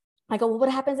I go, well,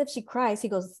 what happens if she cries? He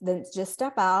goes, then just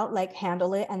step out, like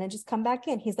handle it, and then just come back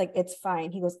in. He's like, it's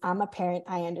fine. He goes, I'm a parent.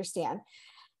 I understand.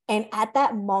 And at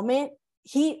that moment,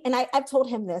 I've told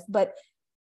him this, but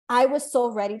I was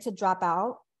so ready to drop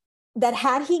out that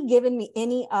had he given me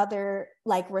any other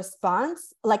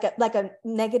response, like a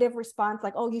negative response,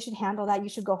 like, oh, you should handle that, you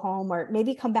should go home, or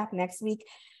maybe come back next week,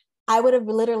 I would have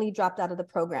literally dropped out of the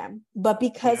program. But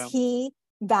because he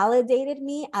validated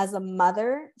me as a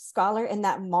mother scholar in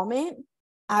that moment,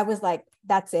 I was like,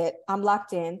 that's it. I'm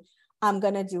locked in. I'm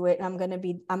going to do it.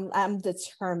 I'm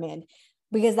determined,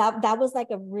 because that was like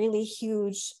a really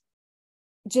huge,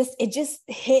 it just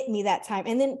hit me that time.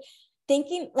 And then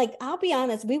thinking, like, I'll be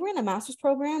honest, we were in a master's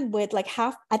program with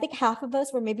half of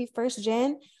us were maybe first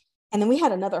gen. And then we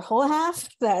had another whole half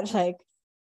that a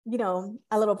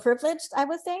little privileged, I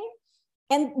would say.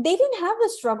 And they didn't have the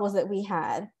struggles that we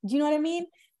had. Do you know what I mean?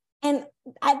 And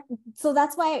so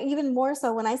that's why even more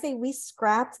so when I say we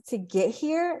scrapped to get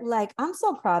here, I'm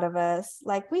so proud of us.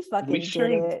 Like we fucking sure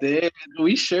did it. did.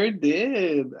 We sure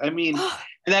did. I mean,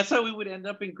 and that's why we would end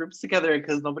up in groups together,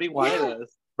 because nobody wanted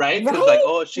us, right? Because Right?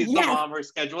 oh, she's the Yes. mom, her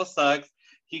schedule sucks.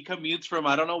 He commutes from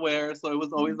I don't know where. So it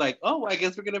was always like, oh, I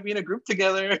guess we're gonna be in a group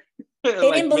together. They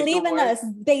didn't believe in us.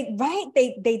 They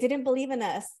didn't believe in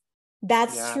us.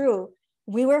 That's true.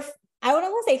 We were, I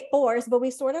wouldn't want to say forced, but we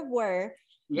sort of were.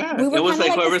 Yeah, we were it was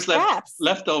like whoever's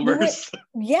leftovers.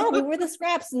 We were the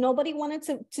scraps. Nobody wanted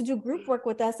to do group work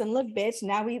with us. And look, bitch,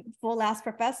 now we full ass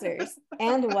professors.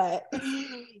 And what?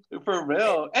 For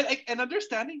real. And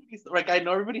understanding, I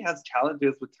know everybody has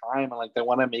challenges with time and they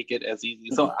want to make it as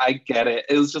easy. So I get it.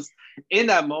 It was just in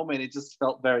that moment, it just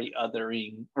felt very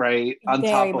othering, right? On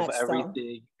Very top of much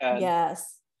everything. So. And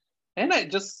yes. And I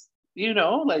just,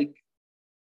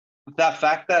 that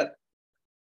fact that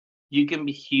you can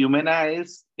be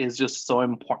humanized is just so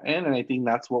important. And I think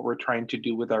that's what we're trying to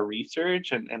do with our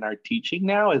research and our teaching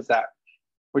now, is that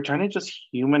we're trying to just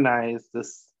humanize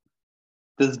this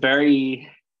very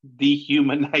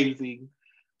dehumanizing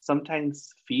sometimes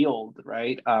field,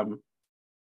 right? And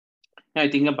I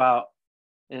think about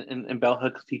in Bell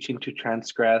Hooks' teaching to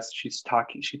transgress,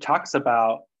 she talks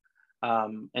about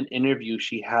an interview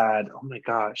she had, oh my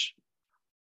gosh,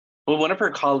 well, one of her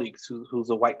colleagues who's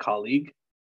a white colleague,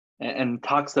 and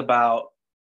talks about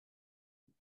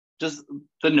just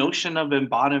the notion of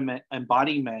embodiment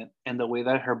and the way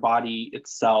that her body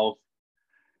itself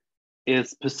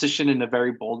is positioned in a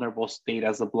very vulnerable state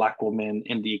as a Black woman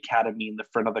in the academy, in the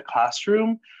front of the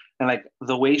classroom. And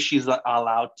the way she's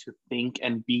allowed to think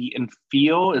and be and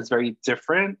feel is very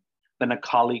different than a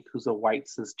colleague who's a white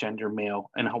cisgender male,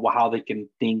 and how they can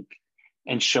think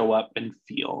and show up and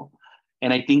feel.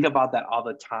 And I think about that all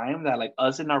the time, that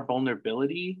us in our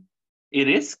vulnerability, it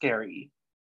is scary.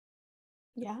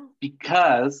 Yeah.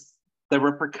 Because the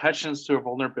repercussions to our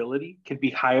vulnerability can be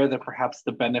higher than perhaps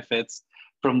the benefits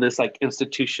from this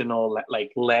institutional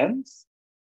lens.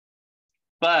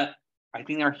 But I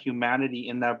think our humanity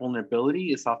in that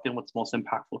vulnerability is often what's most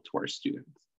impactful to our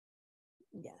students.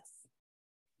 Yes.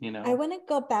 I want to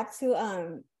go back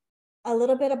to a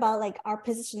little bit about our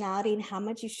positionality and how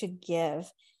much you should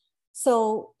give.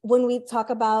 So when we talk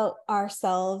about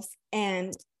ourselves,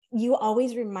 and you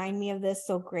always remind me of this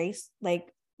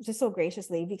just so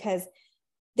graciously, because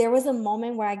there was a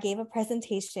moment where I gave a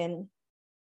presentation,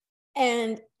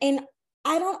 and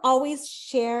I don't always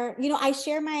share, I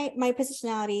share my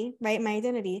positionality, right? My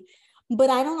identity, but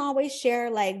I don't always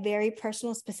share like very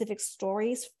personal, specific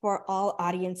stories for all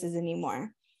audiences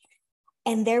anymore.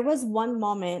 And there was one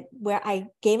moment where I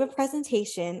gave a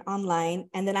presentation online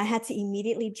and then I had to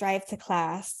immediately drive to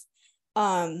class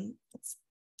to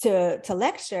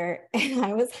lecture, and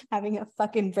I was having a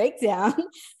fucking breakdown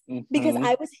because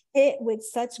I was hit with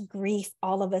such grief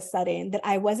all of a sudden that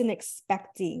I wasn't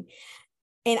expecting.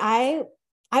 And I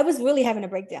was really having a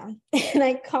breakdown. And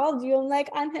I called you. I'm like,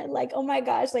 oh my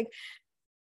gosh, like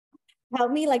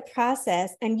help me like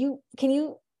process. And can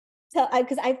you tell,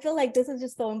 because I feel like this is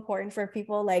just so important for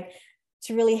people like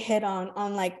to really hit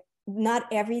on like not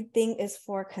everything is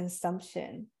for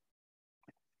consumption.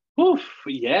 Oof,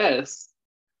 yes.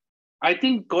 I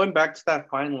think going back to that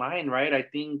fine line, right? I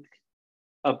think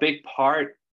a big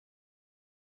part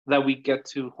that we get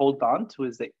to hold on to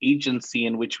is the agency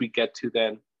in which we get to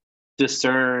then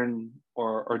discern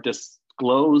or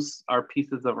disclose our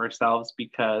pieces of ourselves,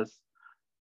 because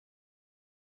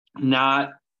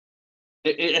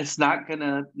it's not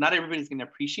everybody's gonna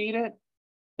appreciate it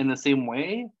in the same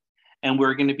way, and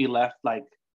we're gonna be left like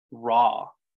raw,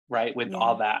 right, with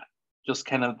all that just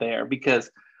kind of there,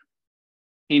 because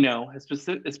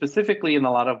specifically in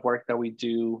a lot of work that we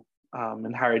do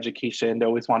in higher education, they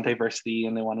always want diversity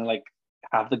and they want to like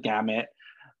have the gamut,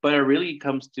 but it really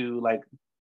comes to like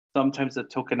sometimes the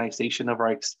tokenization of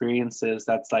our experiences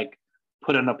that's like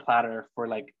put on a platter for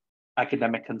like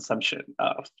academic consumption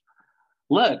of,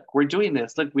 look, we're doing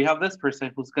this. Look, we have this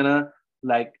person who's gonna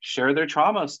like share their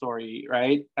trauma story,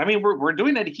 right? I mean, we're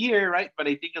doing it here, right? But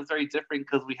I think it's very different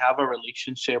because we have a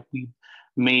relationship.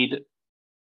 Made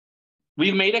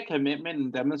we've made a commitment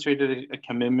and demonstrated a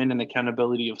commitment and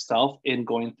accountability of self in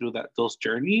going through those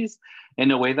journeys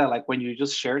in a way that like when you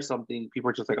just share something, people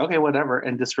are just like, okay, whatever,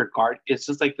 and disregard. It's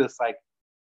just like this like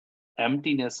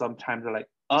emptiness sometimes. They're like,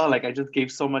 oh, like I just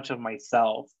gave so much of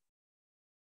myself.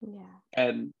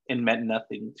 And it meant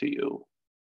nothing to you.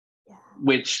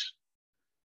 Which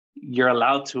you're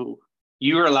allowed to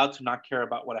not care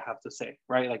about what I have to say,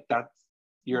 right? Like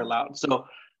you're allowed. So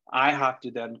I have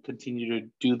to then continue to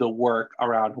do the work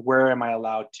around where am I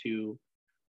allowed to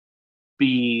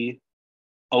be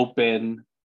open,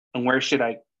 and where should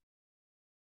I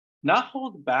not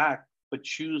hold back, but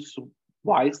choose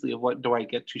wisely of what do I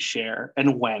get to share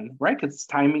and when, right? Because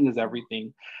timing is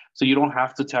everything. So you don't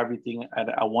have to tell everything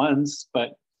at once,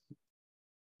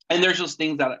 and there's just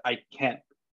things that I can't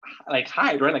like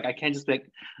hide, right? Like I can't just be like,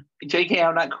 JK,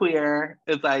 I'm not queer.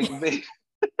 It's like,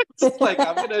 it's like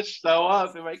I'm gonna show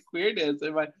up in my queerness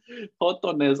and my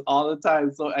photoness all the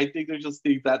time. So I think there's just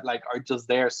things that like are just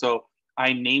there. So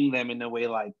I name them in a way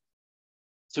like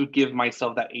to give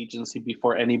myself that agency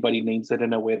before anybody names it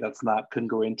in a way that's not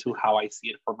congruent to how I see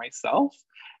it for myself.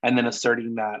 And then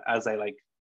asserting that as I like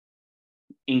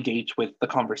engage with the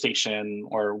conversation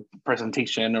or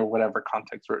presentation or whatever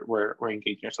context we're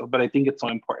engaging ourselves. But I think it's so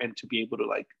important to be able to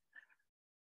like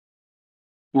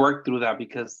work through that,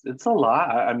 because it's a lot.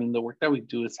 I mean, the work that we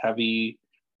do is heavy.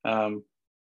 When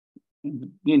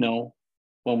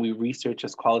we research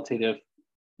as qualitative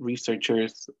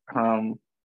researchers,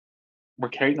 we're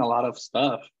carrying a lot of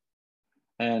stuff.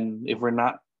 And if we're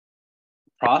not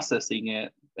processing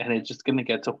it, and it's just going to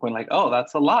get to a point like, oh,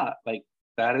 that's a lot. Like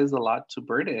that is a lot to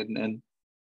burden.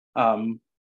 And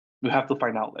we have to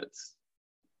find outlets.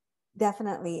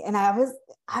 Definitely. And I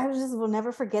just will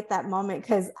never forget that moment,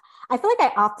 because I feel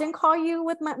like I often call you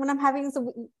when I'm having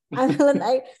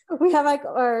we have like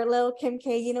our little Kim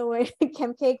K, where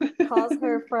Kim K calls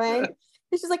her friend.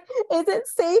 And she's like, is it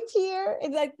safe here?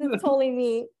 It's like, it's totally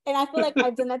me. And I feel like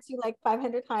I've done that to you like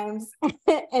 500 times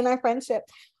in our friendship.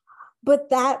 But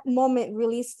that moment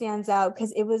really stands out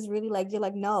because it was really like, you're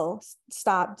like, no,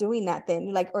 stop doing that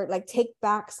then. Like, or like take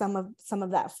back some of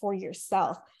that for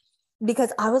yourself.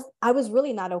 Because I was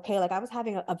really not okay. Like I was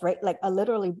having a break, like I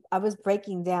was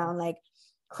breaking down, like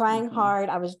crying hard.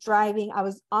 I was driving. I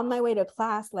was on my way to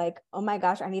class. Like, oh my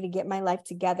gosh, I need to get my life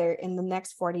together in the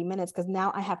next 40 minutes. Cause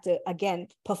now I have to, again,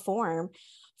 perform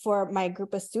for my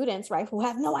group of students, right? Who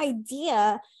have no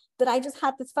idea that I just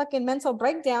had this fucking mental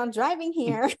breakdown driving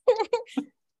here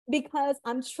because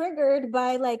I'm triggered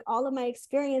by like all of my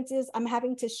experiences I'm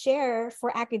having to share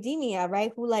for academia,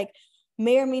 right? Who like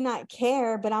may or may not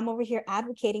care, but I'm over here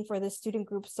advocating for this student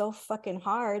group so fucking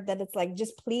hard that it's like,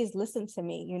 just please listen to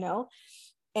me,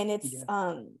 and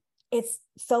it's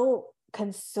so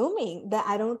consuming that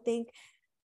I don't think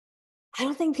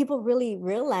people really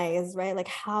realize, right? Like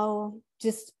how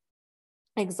just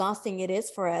exhausting it is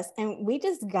for us. And we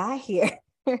just got here.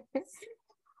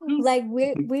 Like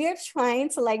we're trying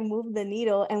to like move the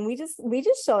needle, and we just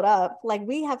showed up. Like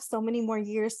we have so many more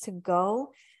years to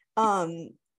go.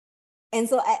 And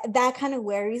so that kind of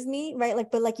worries me, right?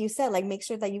 Like, but like you said, like make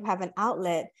sure that you have an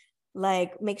outlet,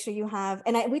 like make sure you have,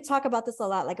 and we talk about this a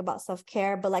lot, like about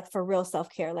self-care, but like for real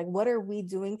self-care, like what are we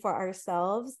doing for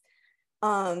ourselves?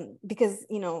 Because,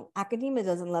 you know, academia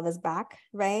doesn't love us back,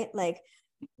 right? Like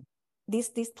these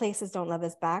places don't love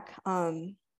us back.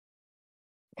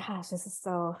 Gosh, this is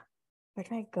so, where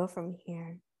can I go from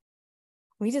here?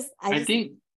 I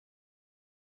think,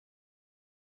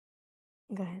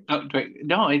 go ahead.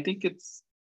 no, I think it's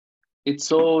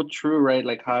so true, right?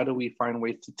 Like, how do we find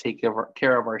ways to take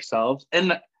care of ourselves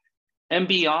and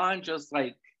beyond just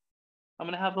like, I'm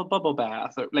gonna have a bubble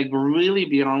bath, or like really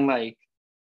beyond like,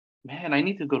 man, I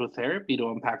need to go to therapy to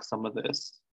unpack some of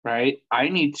this, right? I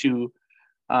need to,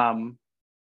 um,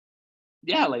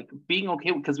 yeah, like being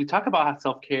okay, because we talk about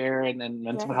self-care and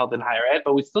mental Right, health in higher ed,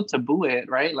 but we still taboo it,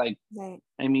 right? Like, right.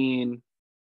 I mean,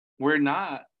 we're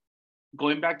not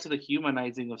going back to the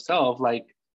humanizing of self. Like,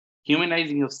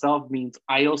 humanizing of self means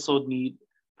I also need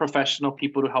professional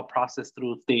people to help process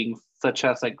through things such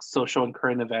as like social and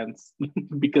current events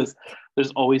because there's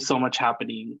always so much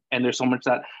happening and there's so much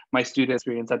that my students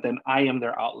experience that then I am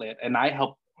their outlet and I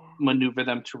help maneuver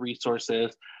them to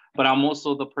resources, but I'm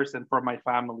also the person for my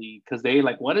family because they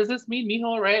like, what does this mean,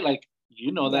 mijo, right? Like,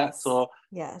 you know that. Yes, So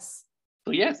yes,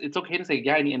 yes, it's okay to say,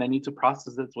 yeah, I need to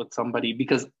process this with somebody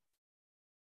because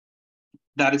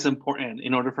that is important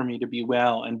in order for me to be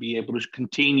well and be able to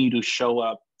continue to show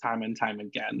up time and time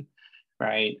again,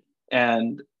 right?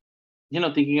 And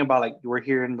thinking about like we're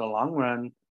here in the long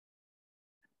run,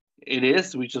 it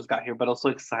is, we just got here, but also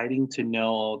exciting to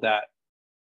know that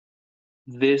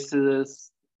this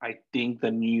is, I think,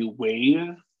 the new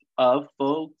wave of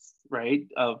folks, right?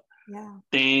 Of yeah,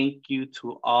 thank you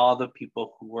to all the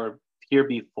people who were here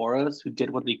before us who did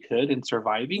what they could in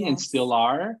surviving and still yes,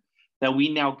 are, that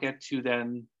we now get to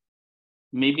then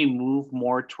maybe move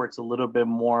more towards a little bit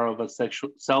more of a sexual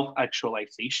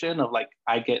self-actualization of like,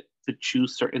 I get to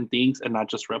choose certain things and not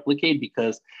just replicate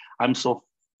because I'm so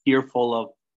fearful of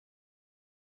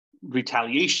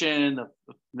retaliation, of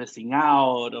missing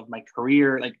out, of my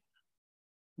career, like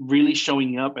really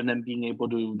showing up and then being able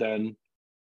to then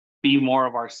be more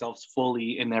of ourselves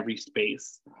fully in every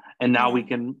space. And now we yeah,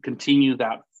 can continue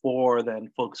that for then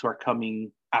folks who are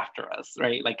coming after us,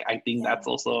 right? Like, I think yeah. that's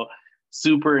also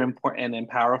super important and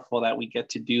powerful that we get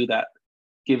to do that.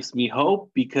 Gives me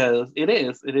hope because it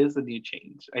is a new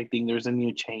change. I think there's a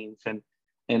new change,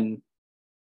 and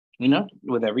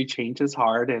with every change is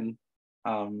hard, and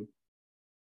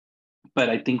but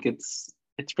I think it's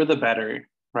for the better,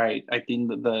 right? I think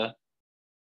that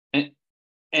and,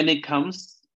 and it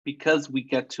comes because we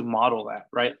get to model that,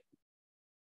 right?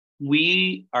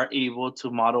 We are able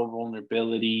to model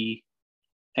vulnerability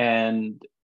and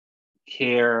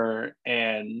care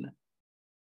and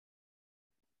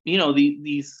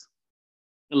these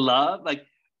love, like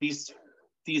these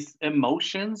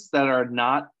emotions that are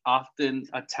not often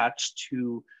attached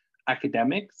to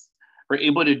academics. We're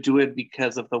able to do it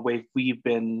because of the way we've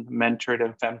been mentored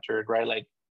and femtored, right? Like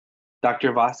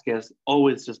Dr. Vasquez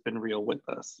always just been real with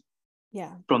us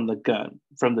Yeah. from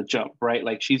the jump, right?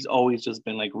 Like she's always just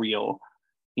been like real.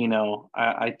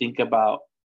 I think about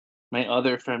my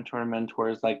other femtor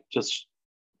mentors, like just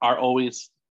are always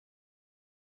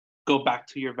go back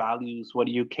to your values. What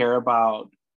do you care about?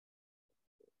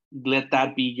 Let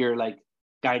that be your like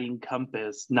guiding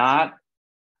compass, not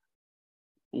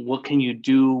what can you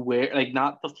do where, like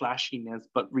not the flashiness,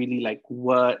 but really like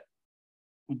why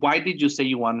did you say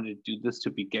you wanted to do this to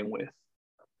begin with?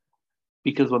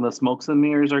 Because when the smokes and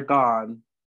mirrors are gone,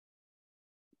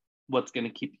 what's going to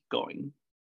keep you going?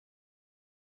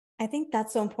 I think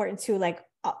that's so important too. Like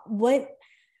what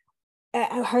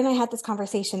her and I had this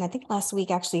conversation, I think last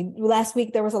week, actually. Last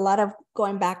week, there was a lot of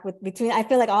going back between, I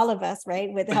feel like all of us,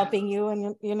 right, with helping you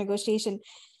and your negotiation.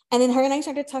 And then her and I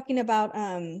started talking about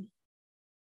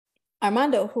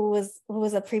Armando, who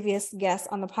was a previous guest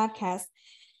on the podcast.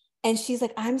 And she's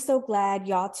like, I'm so glad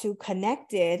y'all two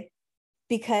connected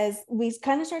because we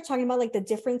kind of started talking about like the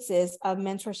differences of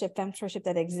femtorship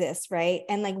that exists, right?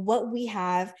 And like what we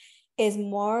have is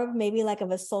more of maybe like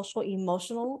of a social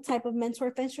emotional type of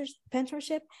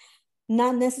mentorship,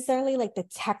 not necessarily like the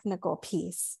technical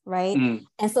piece, right? Mm.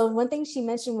 And so one thing she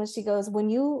mentioned was, she goes, when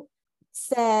you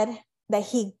said that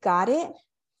he got it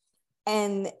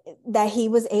and that he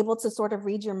was able to sort of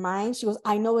read your mind, she goes,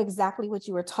 I know exactly what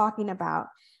you were talking about,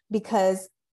 because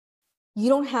you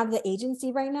don't have the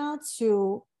agency right now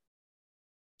to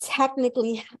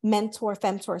technically mentor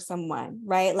femtor someone,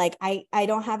 right? Like I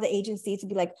don't have the agency to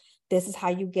be like, this is how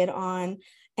you get on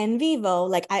en vivo,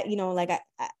 like I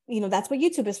that's what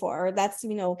YouTube is for, or that's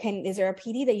is there a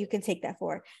PD that you can take that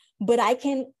for? but I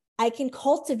can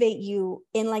cultivate you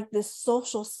in like this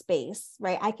social space,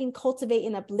 right? I can cultivate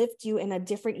and uplift you in a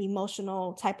different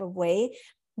emotional type of way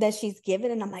that she's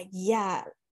given. And I'm like, yeah,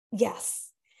 yes.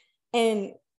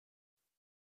 And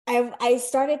I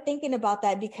started thinking about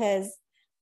that because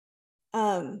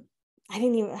I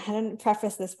didn't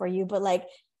preface this for you, but like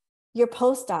your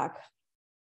postdoc,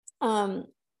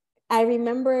 I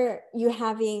remember you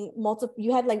having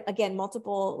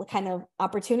multiple kind of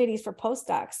opportunities for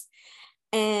postdocs.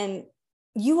 And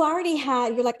you're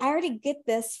like, I already get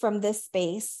this from this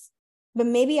space, but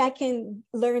maybe I can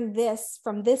learn this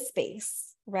from this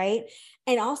space, right?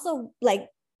 And also like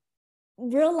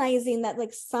realizing that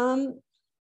like some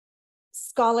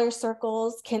scholar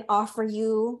circles can offer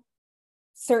you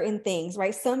certain things,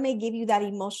 right? Some may give you that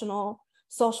emotional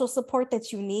social support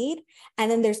that you need.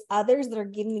 And then there's others that are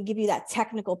give you that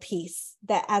technical piece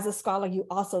that as a scholar, you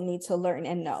also need to learn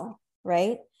and know,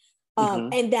 right?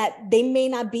 And that they may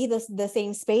not be the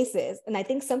same spaces. And I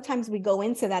think sometimes we go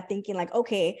into that thinking like,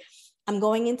 okay, I'm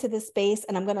going into this space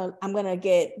and I'm gonna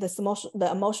get the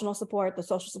emotional support, the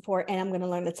social support, and I'm gonna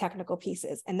learn the technical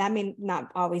pieces. And that may not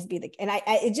always be and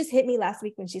it just hit me last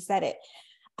week when she said it.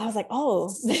 I was like,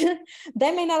 oh,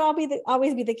 that may not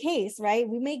always be the case, right?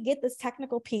 We may get this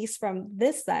technical piece from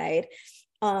this side,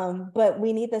 but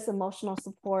we need this emotional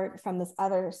support from this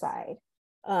other side.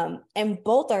 And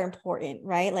both are important,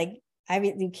 right? Like,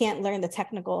 you can't learn the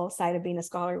technical side of being a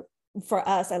scholar for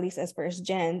us, at least as first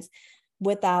gens,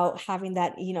 without having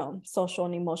that, social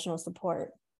and emotional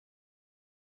support.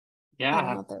 Yeah. I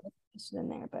don't know if there was a question in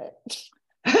there, but.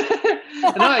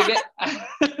 No, I get,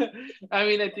 I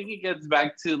mean, I think it gets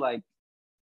back to like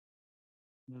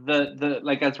the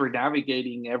like, as we're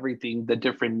navigating everything, the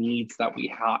different needs that we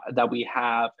have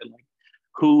and like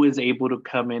who is able to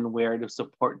come in where to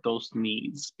support those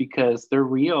needs because they're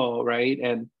real, right?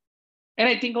 And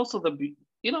I think also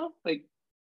like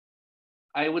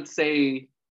I would say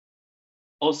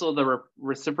also the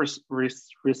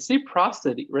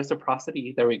reciprocity,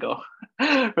 there we go,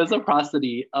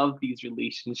 reciprocity of these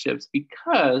relationships,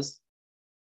 because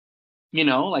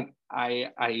like I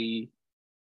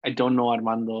don't know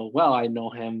Armando well. I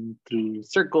know him through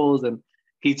circles, and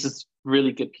he's just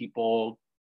really good people,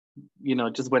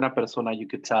 just buena persona, you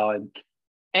could tell.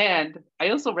 And I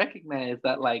also recognize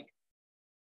that like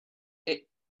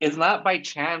it's not by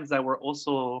chance that we're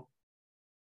also,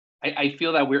 I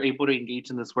feel that we're able to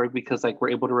engage in this work because like we're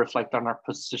able to reflect on our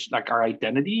position, like our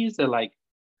identities, and like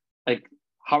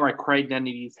how our core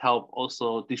identities help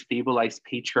also destabilize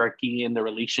patriarchy in the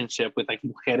relationship with like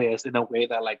mujeres in a way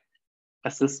that like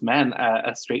as cis men,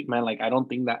 as straight men, like I don't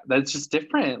think that's just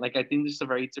different. Like I think there's a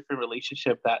very different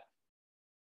relationship that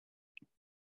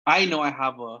I know I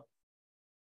have a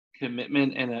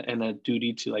commitment and a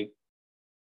duty to like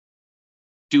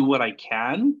do what I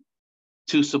can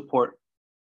to support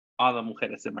all the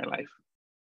mujeres in my life.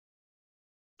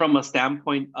 From a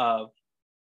standpoint of,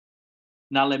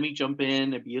 now let me jump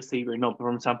in and be a savior. No,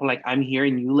 for example, like I'm here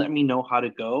and you let me know how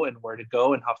to go and where to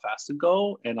go and how fast to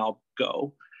go, and I'll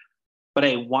go. But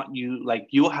I want you, like,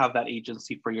 you'll have that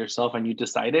agency for yourself and you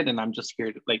decide it. And I'm just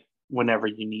here to, like, whenever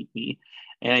you need me.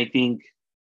 And I think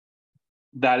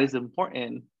that is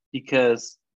important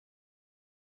because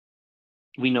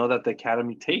we know that the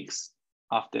academy takes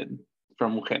often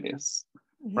from mujeres,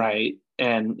 right?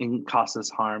 And it causes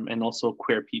harm, and also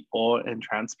queer people and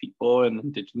trans people and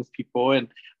indigenous people and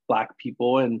Black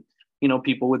people and,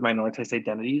 people with minoritized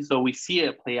identities. So we see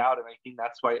it play out. And I think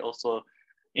that's why also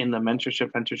in the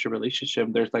mentorship relationship,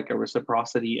 there's like a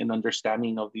reciprocity and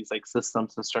understanding of these like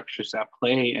systems and structures at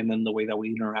play, and then the way that we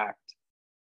interact,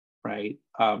 right?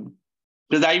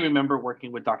 Because I remember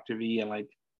working with Dr. V, and like,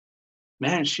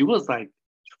 man, she was like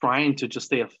trying to just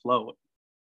stay afloat.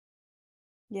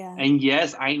 Yeah. And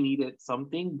yes, I needed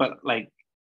something, but like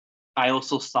I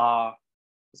also saw,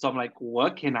 so I'm like,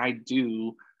 what can I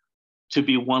do to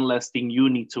be one less thing you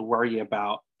need to worry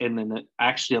about? And then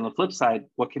actually on the flip side,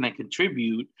 what can I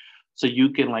contribute so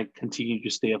you can like continue to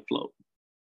stay afloat?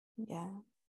 Yeah.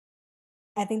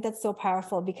 I think that's so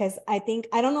powerful because I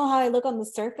don't know how I look on the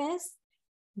surface,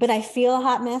 but I feel a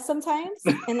hot mess sometimes.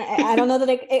 And I don't know that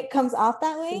it comes off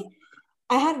that way.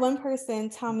 I had one person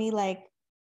tell me like,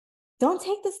 don't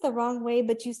take this the wrong way,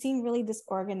 but you seem really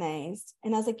disorganized.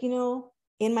 And I was like,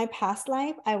 in my past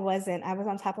life, I was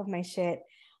on top of my shit.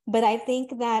 But I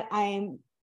think that I'm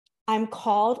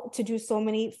called to do so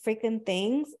many freaking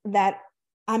things that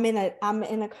I'm in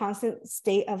a constant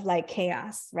state of like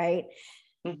chaos, right?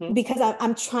 Because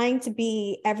I'm trying to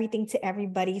be everything to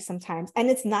everybody sometimes. And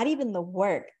it's not even the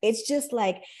work. It's just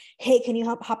like, hey, can you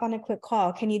hop on a quick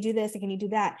call? Can you do this? And can you do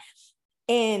that?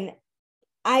 And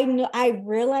I know, I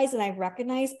realize and I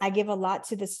recognize I give a lot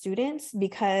to the students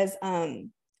because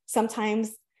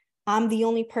sometimes I'm the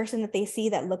only person that they see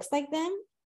that looks like them.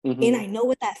 Mm-hmm. And I know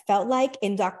what that felt like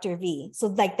in Dr. V. So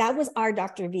like that was our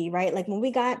Dr. V, right? Like when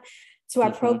we got to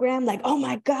our program, like, oh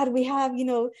my God, we have,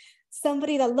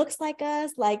 somebody that looks like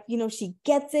us, like, she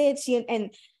gets it. And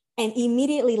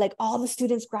immediately like all the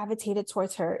students gravitated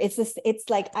towards her. It's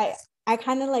like, I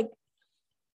kind of like,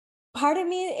 part of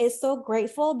me is so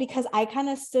grateful because I kind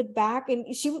of stood back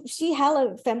and she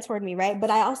hella femtored me, right? But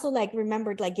I also like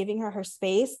remembered like giving her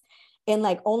space and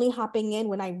like only hopping in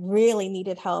when I really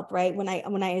needed help, right? When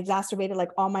I exacerbated like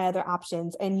all my other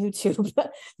options and YouTube, I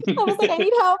was like, I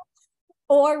need help.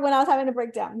 Or when I was having a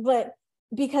breakdown, but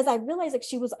because I realized like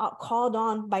she was called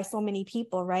on by so many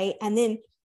people, right? And then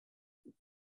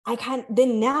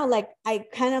now like I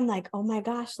kind of like, oh my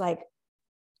gosh, like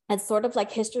it's sort of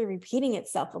like history repeating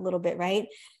itself a little bit, right?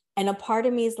 And a part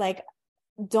of me is like,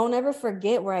 don't ever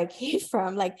forget where I came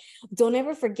from. Like, don't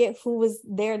ever forget who was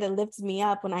there to lift me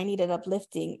up when I needed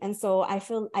uplifting. And so I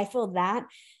feel that.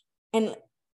 And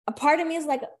a part of me is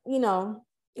like, I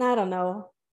don't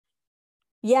know.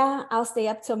 Yeah, I'll stay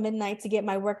up till midnight to get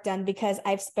my work done because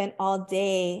I've spent all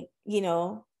day,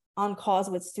 on calls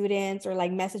with students or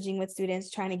like messaging with students,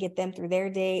 trying to get them through their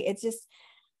day. It's just,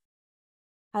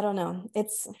 I don't know.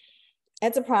 It's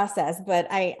a process, but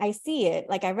I see it,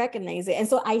 like I recognize it. And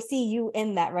so I see you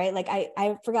in that, right? Like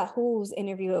I forgot whose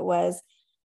interview it was.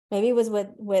 Maybe it was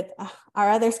with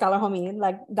our other scholar homie,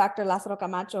 like Dr. Lázaro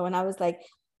Camacho. And I was like,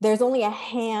 there's only a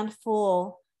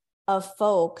handful of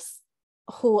folks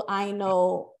who I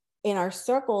know in our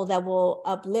circle that will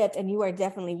uplift. And you are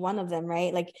definitely one of them,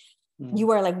 right? Like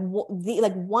you are like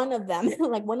one of them,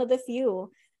 like one of the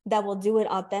few that will do it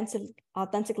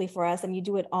authentically for us. And you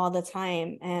do it all the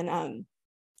time.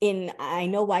 And I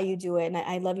know why you do it. And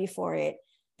I love you for it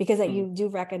because that you do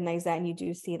recognize that and you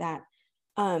do see that.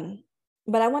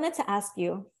 But I wanted to ask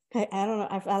you, I don't know,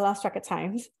 I lost track of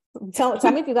time. Tell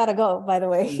me if you gotta go, by the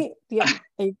way.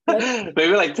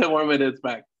 Maybe like 10 more minutes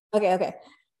back. Okay.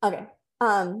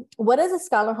 What is a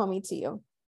scholar homie to you?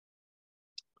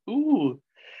 Ooh,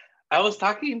 I was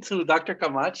talking to Dr.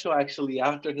 Camacho actually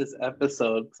after his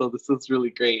episode, so this is really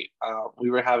great. We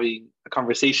were having a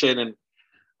conversation, and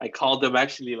I called him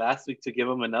actually last week to give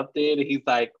him an update, and he's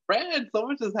like, "Fred, so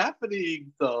much is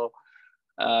happening." So,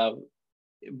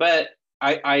 but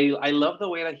I love the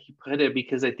way that he put it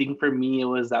because I think for me it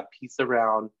was that piece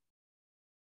around.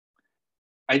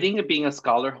 I think that being a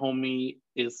scholar homie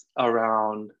is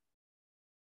around.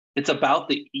 It's about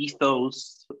the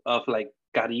ethos of like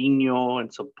cariño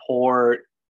and support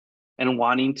and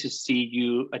wanting to see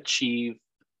you achieve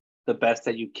the best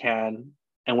that you can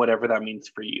and whatever that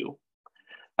means for you.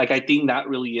 Like I think that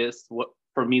really is what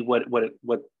for me what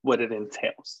it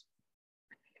entails.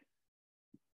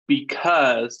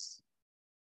 Because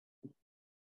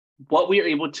what we are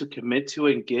able to commit to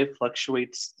and give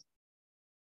fluctuates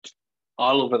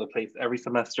all over the place every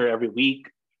semester, every week.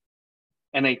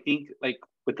 And I think like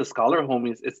with the scholar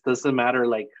homies, it doesn't matter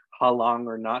like how long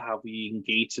or not have we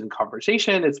engaged in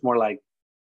conversation. It's more like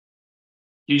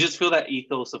you just feel that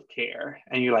ethos of care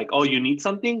and you're like, oh, you need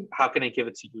something? How can I give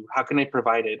it to you? How can I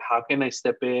provide it? How can I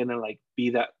step in and like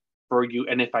be that for you?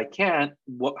 And if I can't,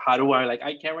 how do I like,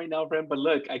 I can't right now, friend, but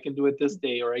look, I can do it this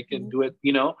day or I can do it,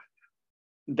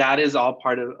 that is all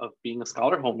part of being a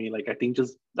scholar homie. Like, I think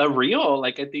just I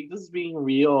think just being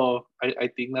real, I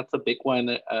think that's a big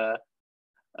one,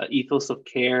 ethos of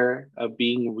care, of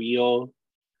being real,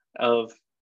 of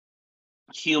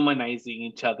humanizing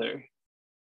each other,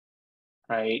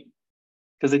 right?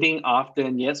 Because I think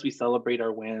often, yes, we celebrate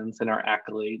our wins and our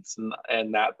accolades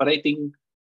and that, but I think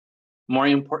more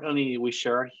importantly,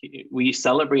 we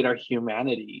celebrate our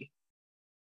humanity.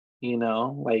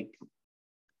 Like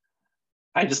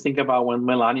I just think about when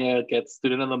Melania gets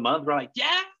Student of the Month, we're like,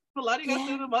 yeah, Melania got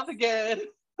Student of the Month again,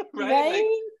 right?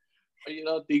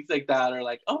 Like, things like that, or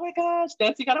like, oh my gosh,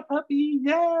 Nancy got a puppy,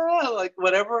 yeah, like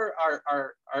whatever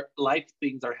our life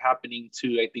things are happening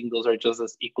too. I think those are just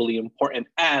as equally important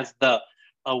as the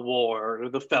award or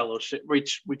the fellowship,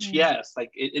 which yes, like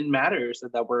it matters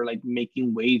that we're like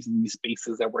making waves in these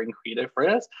spaces that were created for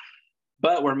us,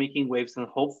 but we're making waves and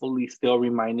hopefully still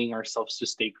reminding ourselves to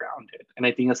stay grounded. And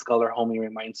I think a scholar homie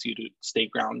reminds you to stay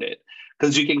grounded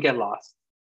because you can get lost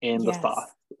in the sauce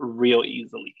real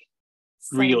easily.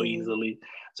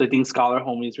 So I think scholar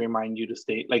homies remind you to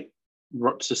stay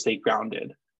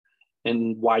grounded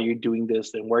and why you're doing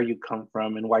this and where you come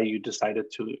from and why you decided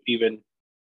to even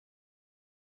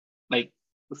like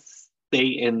stay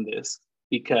in this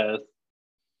because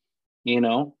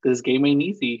this game ain't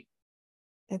easy.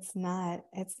 It's not.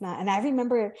 It's not. And I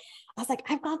remember I was like,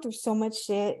 I've gone through so much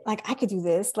shit. Like I could do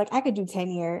this. Like I could do 10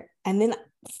 year. And then I'm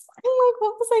like,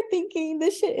 what was I thinking?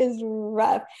 This shit is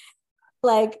rough.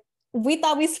 Like we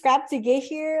thought we scrapped to get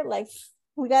here. Like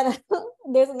we gotta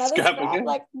there's another Scrap scrap. again.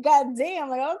 Like, god damn,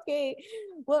 like, okay,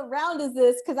 what round is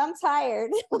this? Cause I'm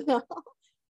tired.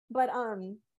 But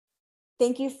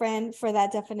thank you, friend, for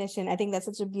that definition. I think that's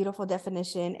such a beautiful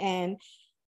definition. And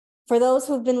for those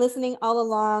who've been listening all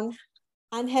along,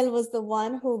 Angel was the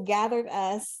one who gathered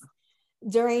us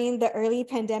during the early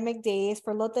pandemic days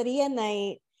for Loteria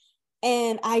night.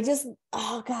 And I just,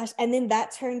 oh gosh. And then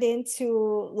that turned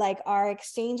into like our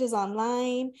exchanges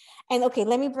online. And okay,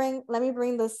 let me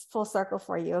bring this full circle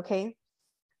for you. Okay.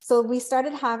 So we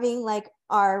started having like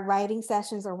our writing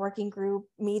sessions or working group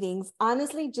meetings,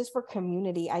 honestly, just for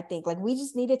community. I think like we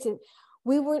just needed to,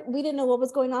 we didn't know what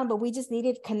was going on, but we just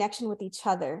needed connection with each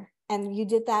other. And you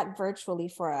did that virtually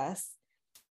for us.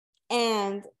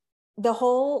 And the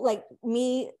whole, like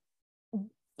me,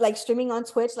 like streaming on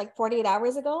Twitch, like 48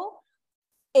 hours ago,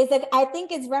 is like, I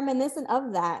think it's reminiscent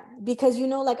of that because, you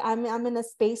know, like I'm in a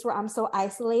space where I'm so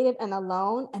isolated and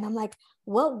alone. And I'm like,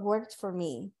 what worked for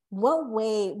me? What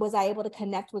way was I able to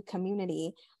connect with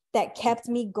community that kept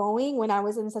me going when I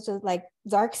was in such a like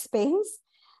dark space?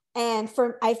 And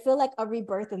I feel like a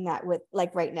rebirth in that with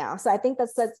like right now. So I think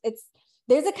that's such,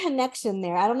 there's a connection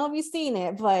there. I don't know if you've seen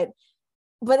it, but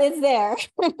it's there.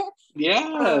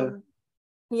 Yeah.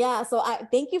 Yeah. So I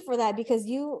thank you for that because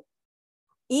you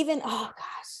even, oh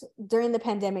gosh, during the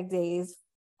pandemic days,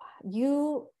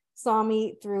 you saw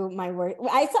me through my worst.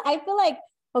 I feel like,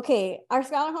 okay, our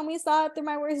scholar homie saw it through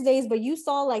my worst days, but you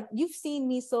saw like, you've seen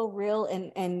me so real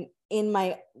and in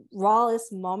my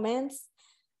rawest moments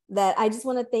that I just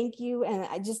want to thank you. And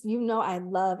I just, you know, I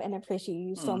love and appreciate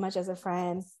you so much as a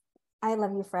friend. I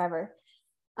love you forever.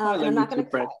 And I'm not going to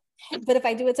cry, but if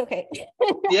I do, it's okay.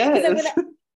 Yes.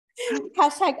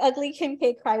 Hashtag ugly Kim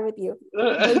K cry with you.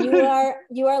 But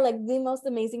you are like the most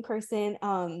amazing person.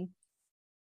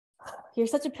 You're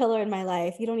such a pillar in my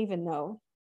life. You don't even know.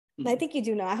 I think you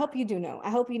do know. I hope you do know. I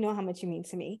hope you know how much you mean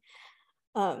to me.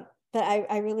 But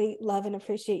I really love and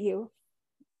appreciate you.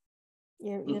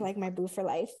 You're like my boo for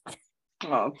life.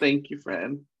 Oh, thank you,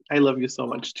 friend. I love you so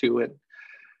much too.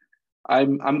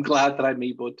 And I'm glad that I'm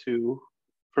able to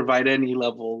provide any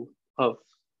level of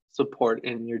support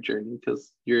in your journey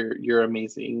because you're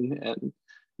amazing and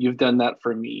you've done that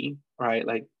for me, right?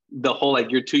 Like the whole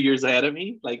like you're 2 years ahead of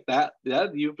me, like that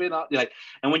you've been like,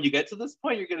 and when you get to this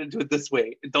point, you're gonna do it this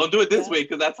way. Don't do it this way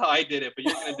because that's how I did it, but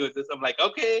you're gonna do it this. I'm like,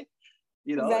 okay,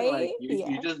 you know, right? like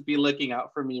you just be looking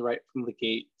out for me right from the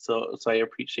gate. So I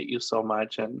appreciate you so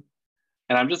much and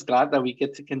I'm just glad that we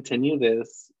get to continue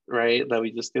this, right? That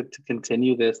we just get to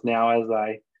continue this now as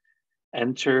I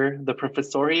enter the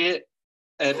professoriate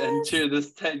and enter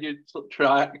this tenure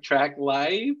track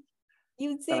live.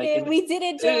 You did it. We did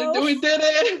it, Joe. We did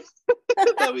it.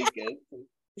 that we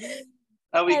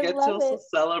get to also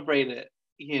celebrate it.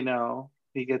 You know,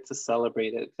 we get to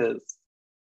celebrate it because,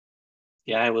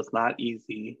 yeah, it was not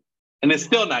easy, and it's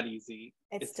still not easy.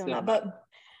 It's still not.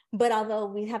 But although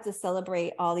we have to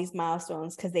celebrate all these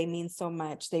milestones because they mean so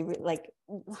much, they like,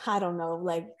 I don't know,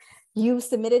 like you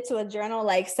submitted to a journal,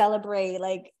 like celebrate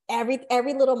like every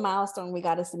little milestone we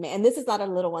got to submit. And this is not a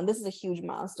little one. This is a huge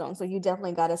milestone. So you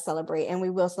definitely got to celebrate, and we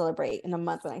will celebrate in a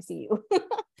month when I see you.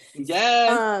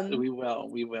 Yes, we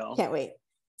will. Can't wait.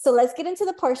 So let's get into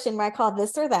the portion where I call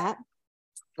this or that.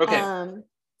 Okay.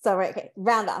 Okay.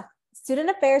 Round off. Student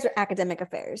affairs or academic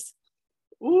affairs?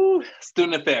 Ooh,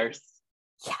 student affairs.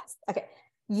 Yes. Okay.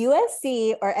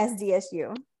 USC or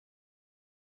SDSU?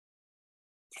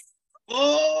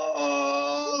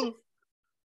 Oh,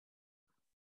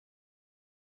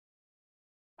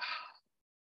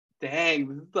 dang,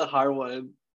 this is a hard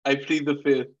one. I plead the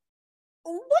fifth.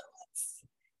 What?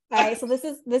 All right, so this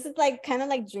is like kind of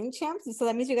like drink champs. So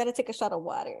that means you got to take a shot of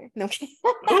water. No.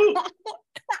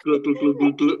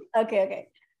 Okay.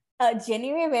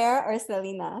 Jenny Rivera or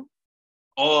Selena?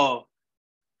 Oh,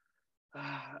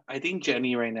 I think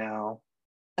Jenny right now.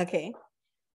 Okay.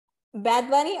 Bad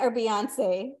Bunny or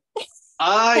Beyonce?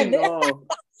 I know.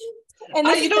 And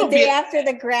this is the day after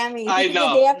the Grammy. I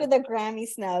know. The day after the Grammy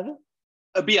snub.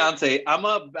 Beyonce. I'm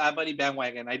a Bad Bunny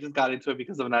bandwagon. I just got into it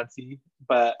because of Nancy.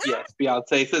 But yes,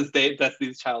 Beyonce since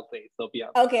Destiny's Child days. So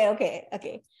Beyonce.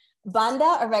 Okay.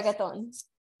 Banda or reggaeton?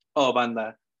 Oh,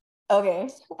 banda. Okay,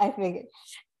 I figured.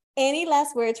 Any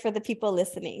last words for the people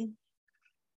listening?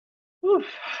 Oof.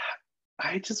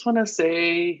 I just want to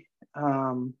say,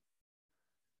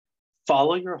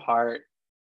 follow your heart.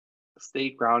 Stay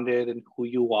grounded in who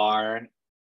you are.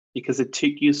 because it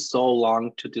took you so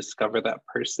long to discover that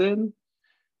person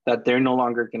that they're no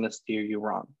longer going to steer you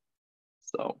wrong.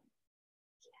 So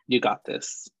you got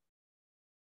this.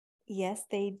 Yes,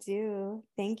 they do.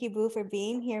 Thank you, Boo, for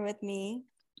being here with me.